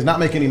and do things, not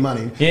make any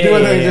money.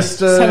 Just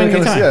having a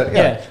good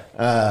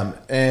time.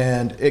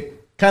 And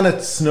it kind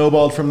of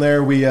snowballed from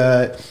there.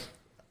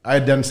 I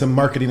had done some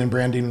marketing and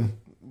branding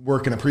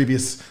work in a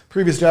previous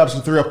job, so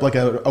threw up like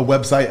a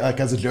website like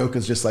as a joke,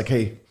 as just like,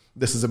 hey,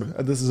 this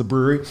is a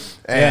brewery,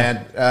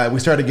 and we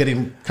started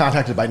getting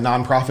contacted by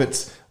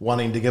nonprofits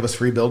wanting to give us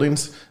free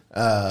buildings.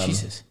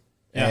 Jesus.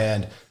 Yeah.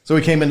 And so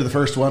we came into the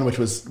first one, which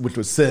was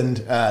Sind,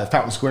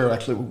 Fountain Square,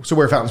 actually, so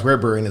where Fountain Square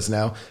Brewing is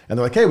now. And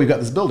they're like, hey, we've got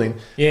this building.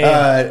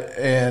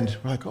 And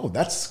we're like, oh,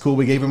 that's cool.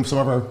 We gave them some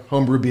of our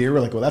homebrew beer. We're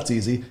like, well, that's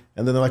easy.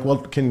 And then they're like, well,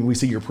 can we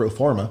see your pro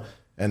forma?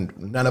 And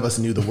none of us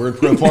knew the word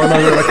pro forma.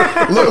 We were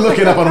like,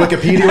 looking up on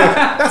Wikipedia. Like,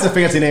 that's a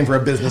fancy name for a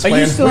business plan. Are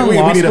you still in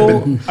law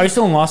school? Are you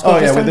still in law school? Oh,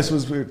 yeah. This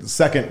was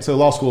second. So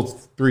law school,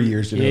 3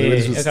 years.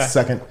 This was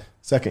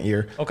second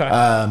year.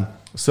 Okay.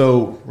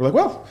 So we're like,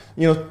 well,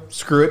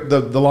 screw it.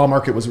 The law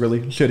market was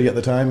really shitty at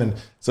the time. And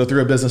so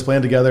threw a business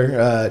plan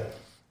together.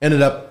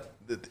 Ended up,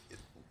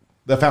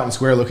 the Fountain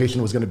Square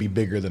location was going to be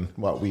bigger than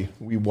what we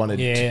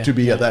wanted to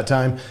be at that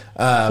time.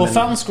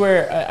 Fountain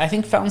Square, I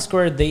think Fountain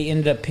Square, they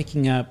ended up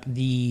picking up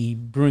the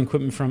brewing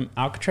equipment from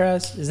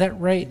Alcatraz. Is that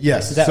right?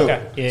 Yes.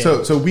 Okay.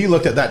 So we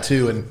looked at that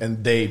too,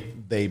 and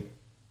they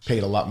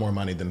paid a lot more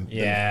money than we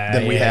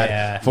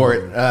had for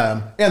it.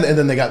 And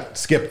then they got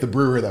Skip, the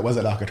brewer that was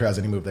at Alcatraz,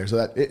 and he moved there. So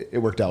that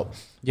it worked out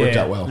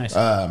well. Nice.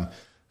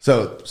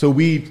 So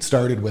we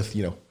started with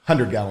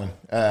 100-gallon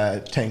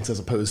tanks as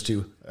opposed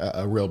to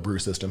a real brew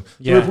system.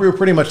 So we were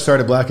pretty much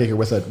started Blackacre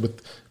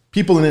with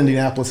people in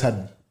Indianapolis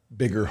had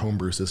bigger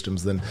homebrew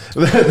systems than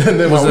what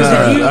was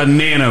a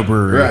nano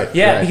brewery. Right.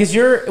 Yeah, because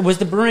was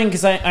the brewing,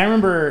 because I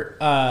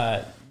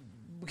remember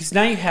because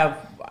now you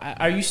have.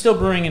 Are you still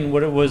brewing in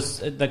what it was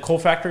the coal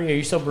factory? Are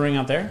you still brewing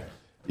out there?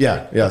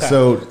 Yeah. Okay.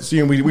 So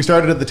we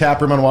started at the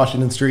tap room on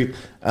Washington Street,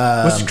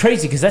 which is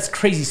crazy because that's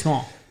crazy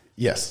small.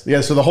 Yes.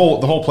 Yeah. So the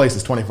whole place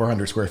is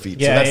 2,400 square feet.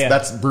 Yeah, so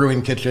that's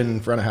brewing, kitchen,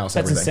 front of house,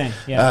 that's everything.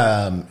 Insane.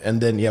 Yeah. And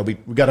then we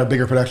got our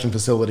bigger production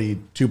facility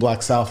 2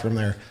 blocks south from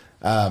there.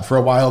 For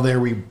a while there,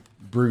 we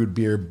brewed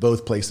beer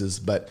both places,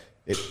 but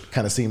it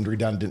kind of seemed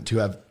redundant to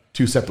have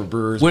 2 separate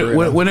brewers.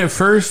 When it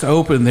first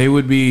opened, they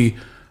would be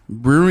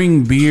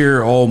brewing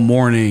beer all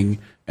morning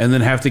and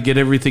then have to get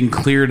everything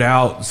cleared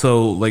out.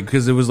 So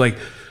because it was like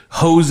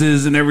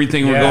hoses and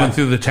everything were going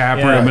through the tap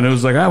room, and it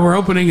was like, we're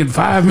opening in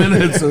 5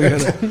 minutes. So we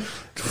got to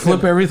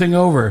flip everything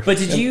over. But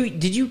do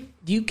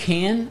you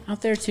can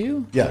out there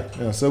too?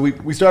 Yeah. So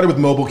we started with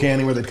mobile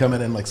canning where they'd come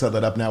in and set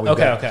that up. Now we've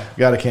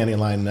got a canning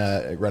line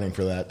running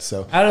for that.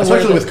 So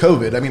especially with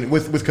COVID, I mean,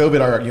 with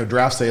COVID, our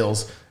draft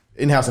sales,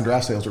 in-house and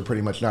draft sales were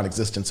pretty much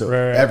non-existent. So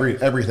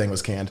everything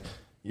was canned.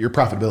 Your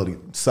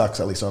profitability sucks,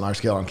 at least on our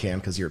scale, on can,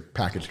 because your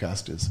package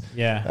cost is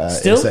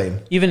still insane.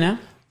 Even now.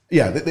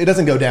 Yeah, it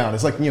doesn't go down.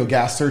 It's like,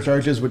 gas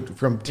surcharges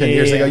from 10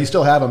 years ago. You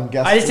still have them.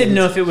 I just didn't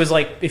know if it was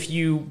like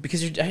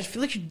because I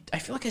feel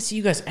like I see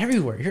you guys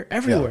everywhere. You're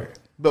everywhere. Yeah.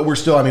 But we're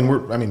still.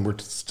 We're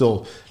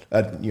still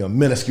at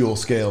minuscule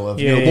scale of.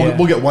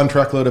 We'll get one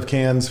truckload of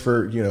cans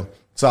for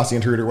Saucy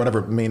Intruder,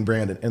 whatever main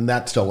brand, and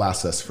that still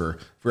lasts us for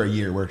a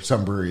year. Where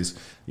some breweries,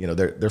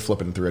 they're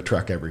flipping through a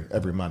truck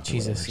every month.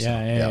 Jesus,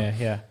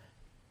 yeah.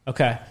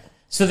 Okay.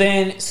 So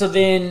you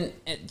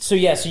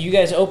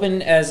guys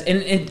opened as,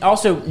 and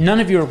also none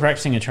of you were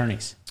practicing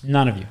attorneys.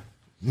 None of you.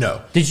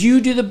 No. Did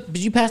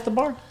you pass the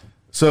bar?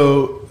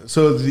 So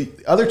the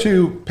other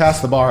two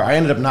passed the bar. I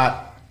ended up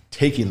not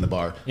taking the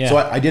bar. Yeah. So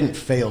I didn't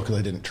fail because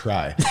I didn't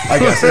try, I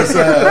guess. It's,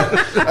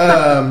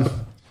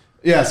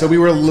 yeah, so we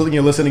were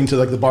listening to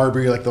like the bar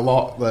brew, like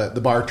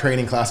the bar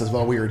training classes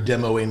while we were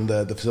demoing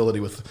the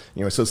facility with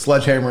so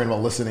sledgehammering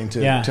while listening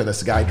to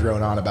this guy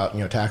drone on about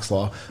tax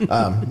law.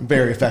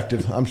 Very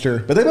effective, I'm sure.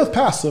 But they both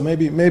passed, so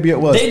maybe it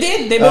was. They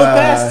did. They both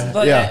passed.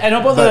 Yeah, I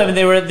know both of them.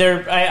 They were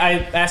there. I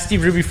asked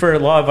Steve Ruby for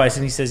law advice,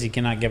 and he says he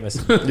cannot give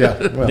us.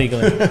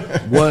 Legally.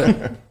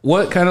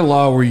 What kind of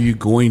law were you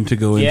going to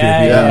go into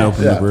if you didn't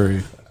open the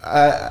brewery?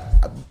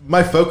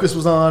 My focus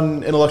was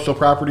on intellectual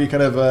property,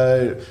 kind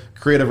of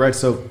creative rights,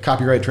 so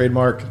copyright,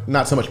 trademark,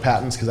 not so much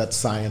patents because that's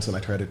science, and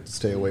I try to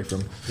stay away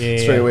from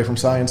away from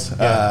science.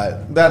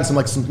 That and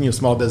some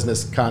small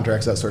business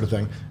contracts, that sort of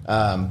thing.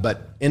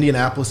 But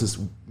Indianapolis is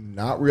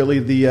not really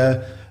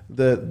the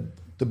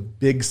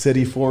big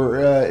city for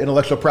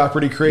intellectual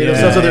property creative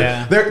stuff. So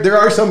there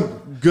are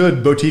some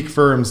good boutique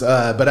firms,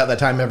 but at that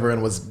time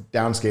everyone was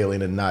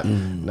downscaling and not.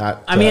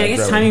 I mean, I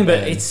guess timing, but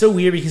it's so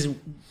weird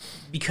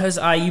because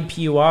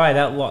IUPUI,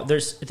 that law,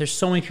 there's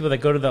so many people that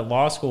go to that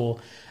law school,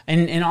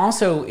 and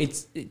also when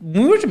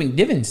we were to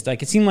McNiven's,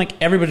 like it seemed like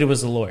everybody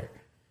was a lawyer.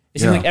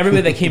 It seemed like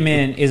everybody that came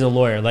in is a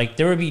lawyer. Like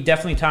there would be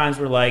definitely times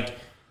where like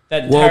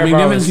that. Well,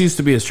 McNiven's used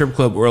to be a strip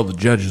club where all the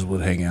judges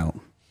would hang out.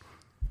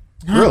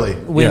 Really?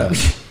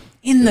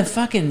 In the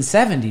fucking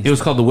 70s. It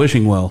was called the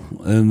Wishing Well,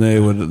 and that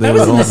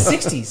was in the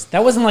 60s.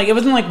 That wasn't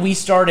like we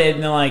started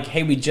and they're like,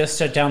 hey, we just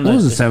shut down the. It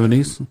was the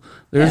 70s.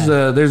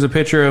 There's a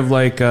picture of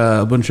like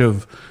a bunch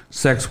of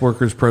sex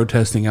workers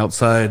protesting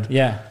outside.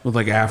 Yeah. With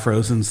like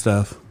afros and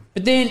stuff.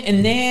 But then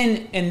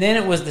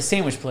it was the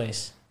sandwich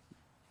place,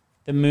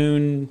 the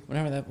Moon,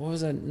 whatever that. What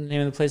was the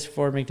name of the place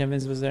before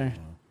McNiven's was there?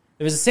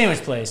 It was a sandwich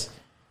place.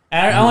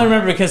 I only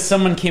remember because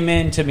someone came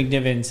in to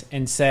McNiven's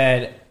and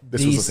said,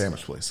 "This was a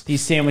sandwich place.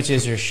 These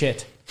sandwiches are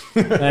shit."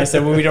 And I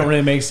said, "Well, we don't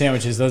really make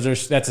sandwiches.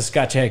 That's a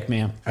Scotch egg,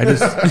 ma'am." I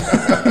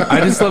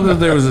just love that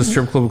there was a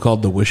strip club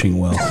called the Wishing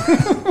Well.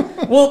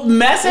 Well,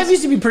 Mass Ave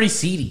used to be pretty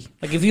seedy.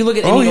 Like if you look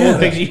at any old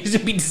picture, it used to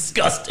be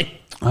disgusting.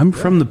 I'm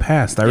from the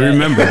past. I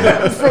remember.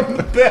 From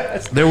the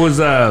past. There was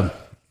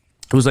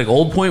it was like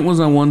Old Point was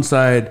on one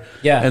side,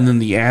 and then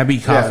the Abbey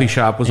Coffee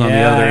Shop was on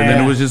the other, and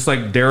then it was just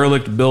like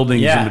derelict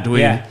buildings in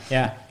between.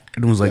 Yeah.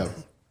 And it was like,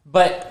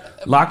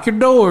 but lock your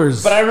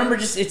doors. But I remember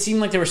it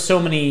seemed like there were so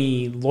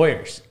many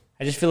lawyers.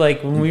 I just feel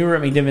like when we were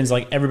at McNiven's,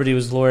 like everybody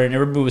was a lawyer and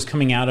everybody was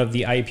coming out of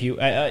the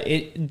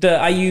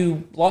the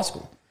IU law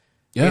school.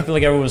 Yeah, I feel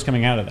like everyone was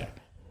coming out of there.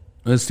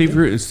 Steve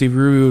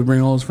Ruby would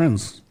bring all his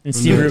friends. And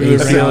Steve Ruby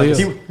would bring all his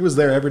He was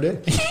there every day.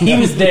 He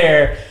was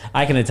there.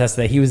 I can attest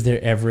to that. He was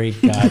there every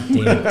goddamn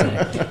day.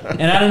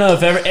 And I don't know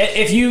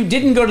if you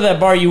didn't go to that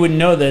bar, you wouldn't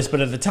know this, but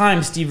at the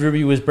time, Steve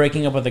Ruby was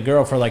breaking up with a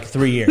girl for like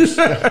 3 years.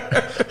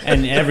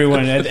 And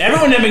everyone at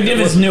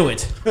McNiven's knew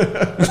it.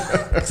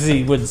 Because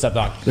he wouldn't stop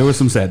talking. There were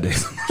some sad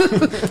days.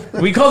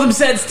 We called him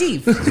Sad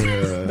Steve.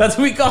 That's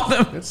what we called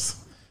him. It's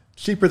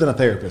cheaper than a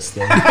therapist.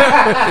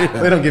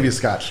 They don't give you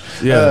scotch.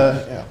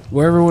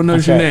 Where everyone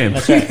knows your name.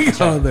 That's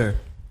right. Oh, there.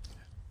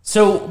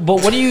 So,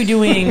 but what are you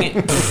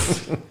doing?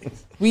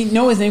 We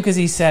know his name because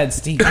he's Sad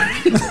Steve.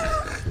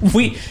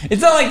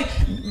 It's not like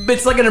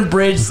it's like an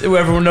abridged.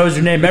 Everyone knows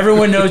your name.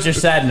 Everyone knows your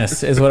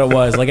sadness is what it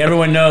was. Like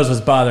everyone knows what's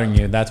bothering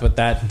you. That's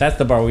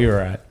the bar we were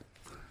at.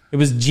 It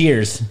was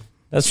Jeers.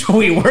 That's where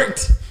we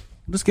worked.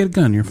 Just get a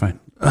gun. You're fine.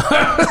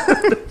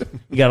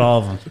 You got all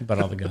of them. You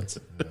bought all the guns.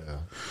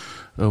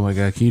 Oh my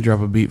god! Can you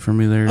drop a beat for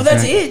me there? Oh,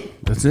 that's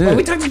it. That's it. Well,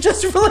 we talked to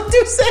Justin for like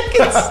 2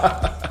 seconds.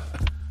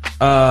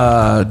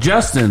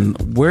 Justin,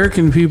 where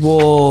can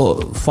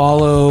people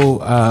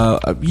follow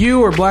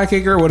you or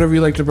Blackacre, whatever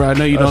you like to? I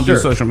know you don't do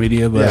social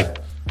media,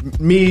 but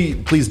me,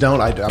 please don't.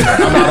 I'm not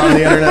on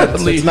the internet.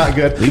 It's not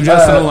good. Leave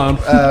Justin alone.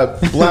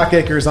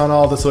 Blackacre's on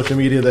all the social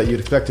media that you'd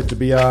expect it to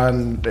be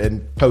on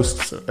and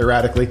posts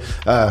erratically.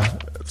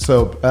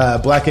 So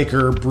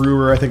Blackacre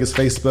Brewer, I think, is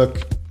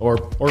Facebook or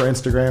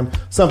Instagram,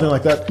 something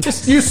like that.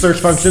 Just use search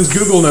functions.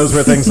 Google knows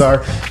where things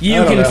are.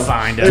 You can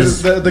find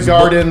us. The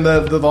garden,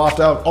 the loft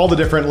out, all the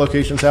different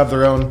locations have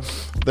their own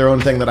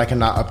thing that I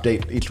cannot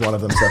update each one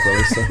of them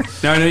separately. So.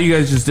 Now I know you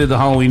guys just did the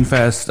Halloween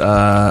Fest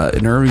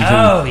in Irvington.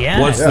 Oh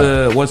yeah. Is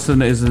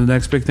the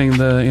next big thing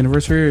the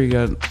anniversary? Or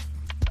you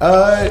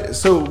got?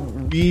 So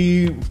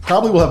we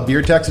probably will have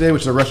Beer Tech today,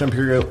 which is a Russian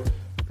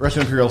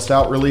Russian Imperial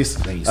Stout release.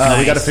 We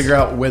got to figure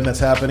out when that's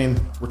happening.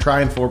 We're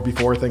trying for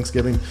before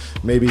Thanksgiving,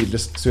 maybe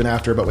just soon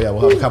after. But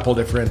we'll have a couple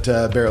different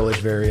barrel age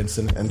variants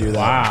and do that.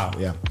 Wow.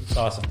 Yeah. That's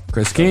awesome.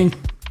 Chris King.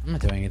 I'm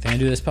not doing anything. I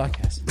do this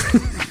podcast.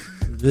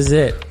 This is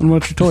it. What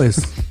about your toys?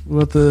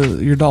 What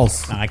about your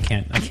dolls? No, I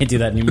can't do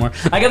that anymore.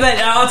 I got that.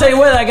 I'll tell you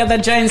what. I got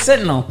that giant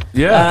Sentinel.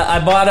 Yeah. I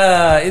bought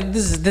a.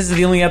 This is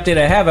the only update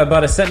I have. I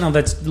bought a Sentinel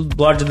that's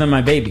larger than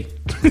my baby.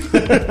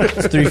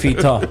 It's 3 feet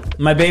tall.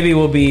 My baby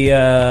will be 4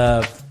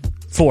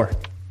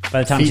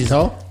 by the time she's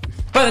tall.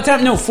 By the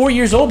time 4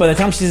 years old. By the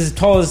time she's as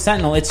tall as a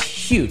Sentinel, it's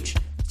huge.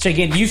 It's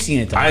gigantic. You've seen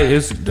it though.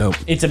 It's dope.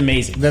 It's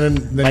amazing. Then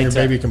your Lights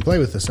baby up. can play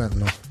with the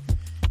Sentinel.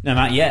 No,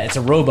 not yet. It's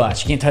a robot.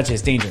 She can't touch it.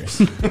 It's dangerous.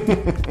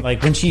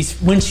 Like when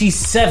she's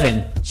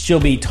 7, she'll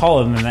be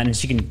taller than that, and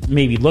she can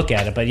maybe look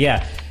at it. But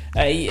yeah,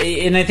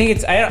 and I think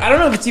it's. I don't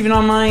know if it's even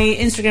on my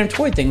Instagram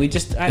toy thing. We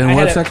just. And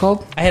what's that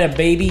called? I had a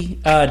baby,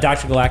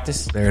 Dr.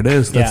 Galactus. There it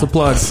is. That's Yeah. the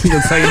plug.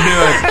 That's how you do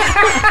it.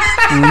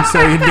 That's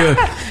how you do it.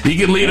 You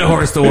can lead a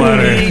horse to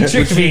water. He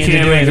tricked but me you into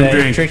can't doing make him that. He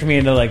drink. tricked me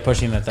into like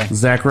pushing that thing.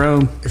 Zach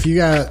Rome. If you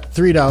got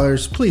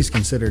 $3, please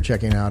consider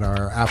checking out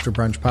our After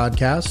Brunch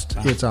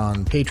podcast. It's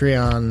on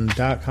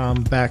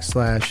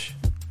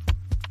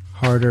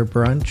patreon.com/harder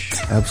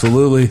brunch.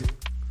 Absolutely.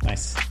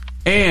 Nice.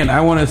 And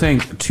I want to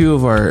thank 2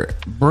 of our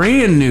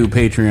brand new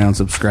Patreon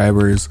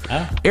subscribers,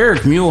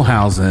 Eric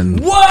Muehlhausen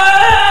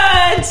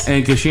What?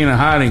 and Kashina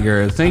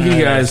Heidinger. Thank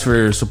you guys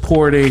for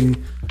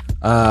supporting.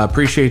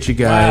 Appreciate you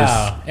guys.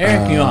 Wow,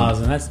 Eric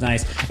Muehlhausen. That's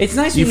nice. It's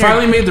nice. You when your-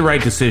 finally made the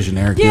right decision,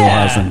 Eric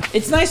Yeah, Muehlhausen.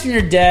 it's nice when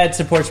your dad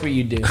supports what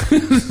you do.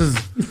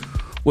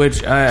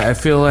 Which I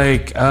feel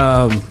like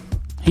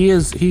he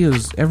is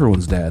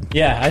everyone's dad.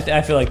 Yeah,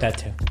 I feel like that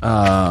too.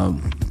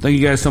 Thank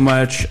you guys so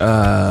much.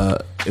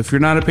 If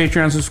you're not a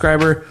Patreon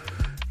subscriber,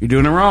 you're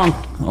doing it wrong.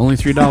 Only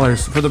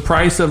 $3 for the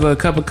price of a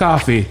cup of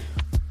coffee.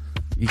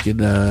 You can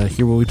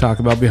hear what we talk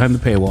about behind the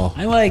paywall.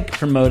 I like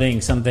promoting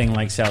something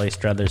like Sally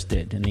Struthers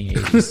did in the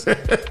 80s.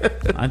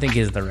 I think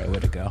is the right way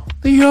to go.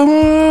 The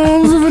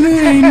arms of an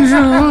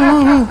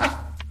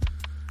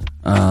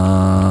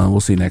angel. We'll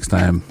see you next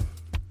time.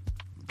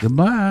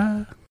 Goodbye.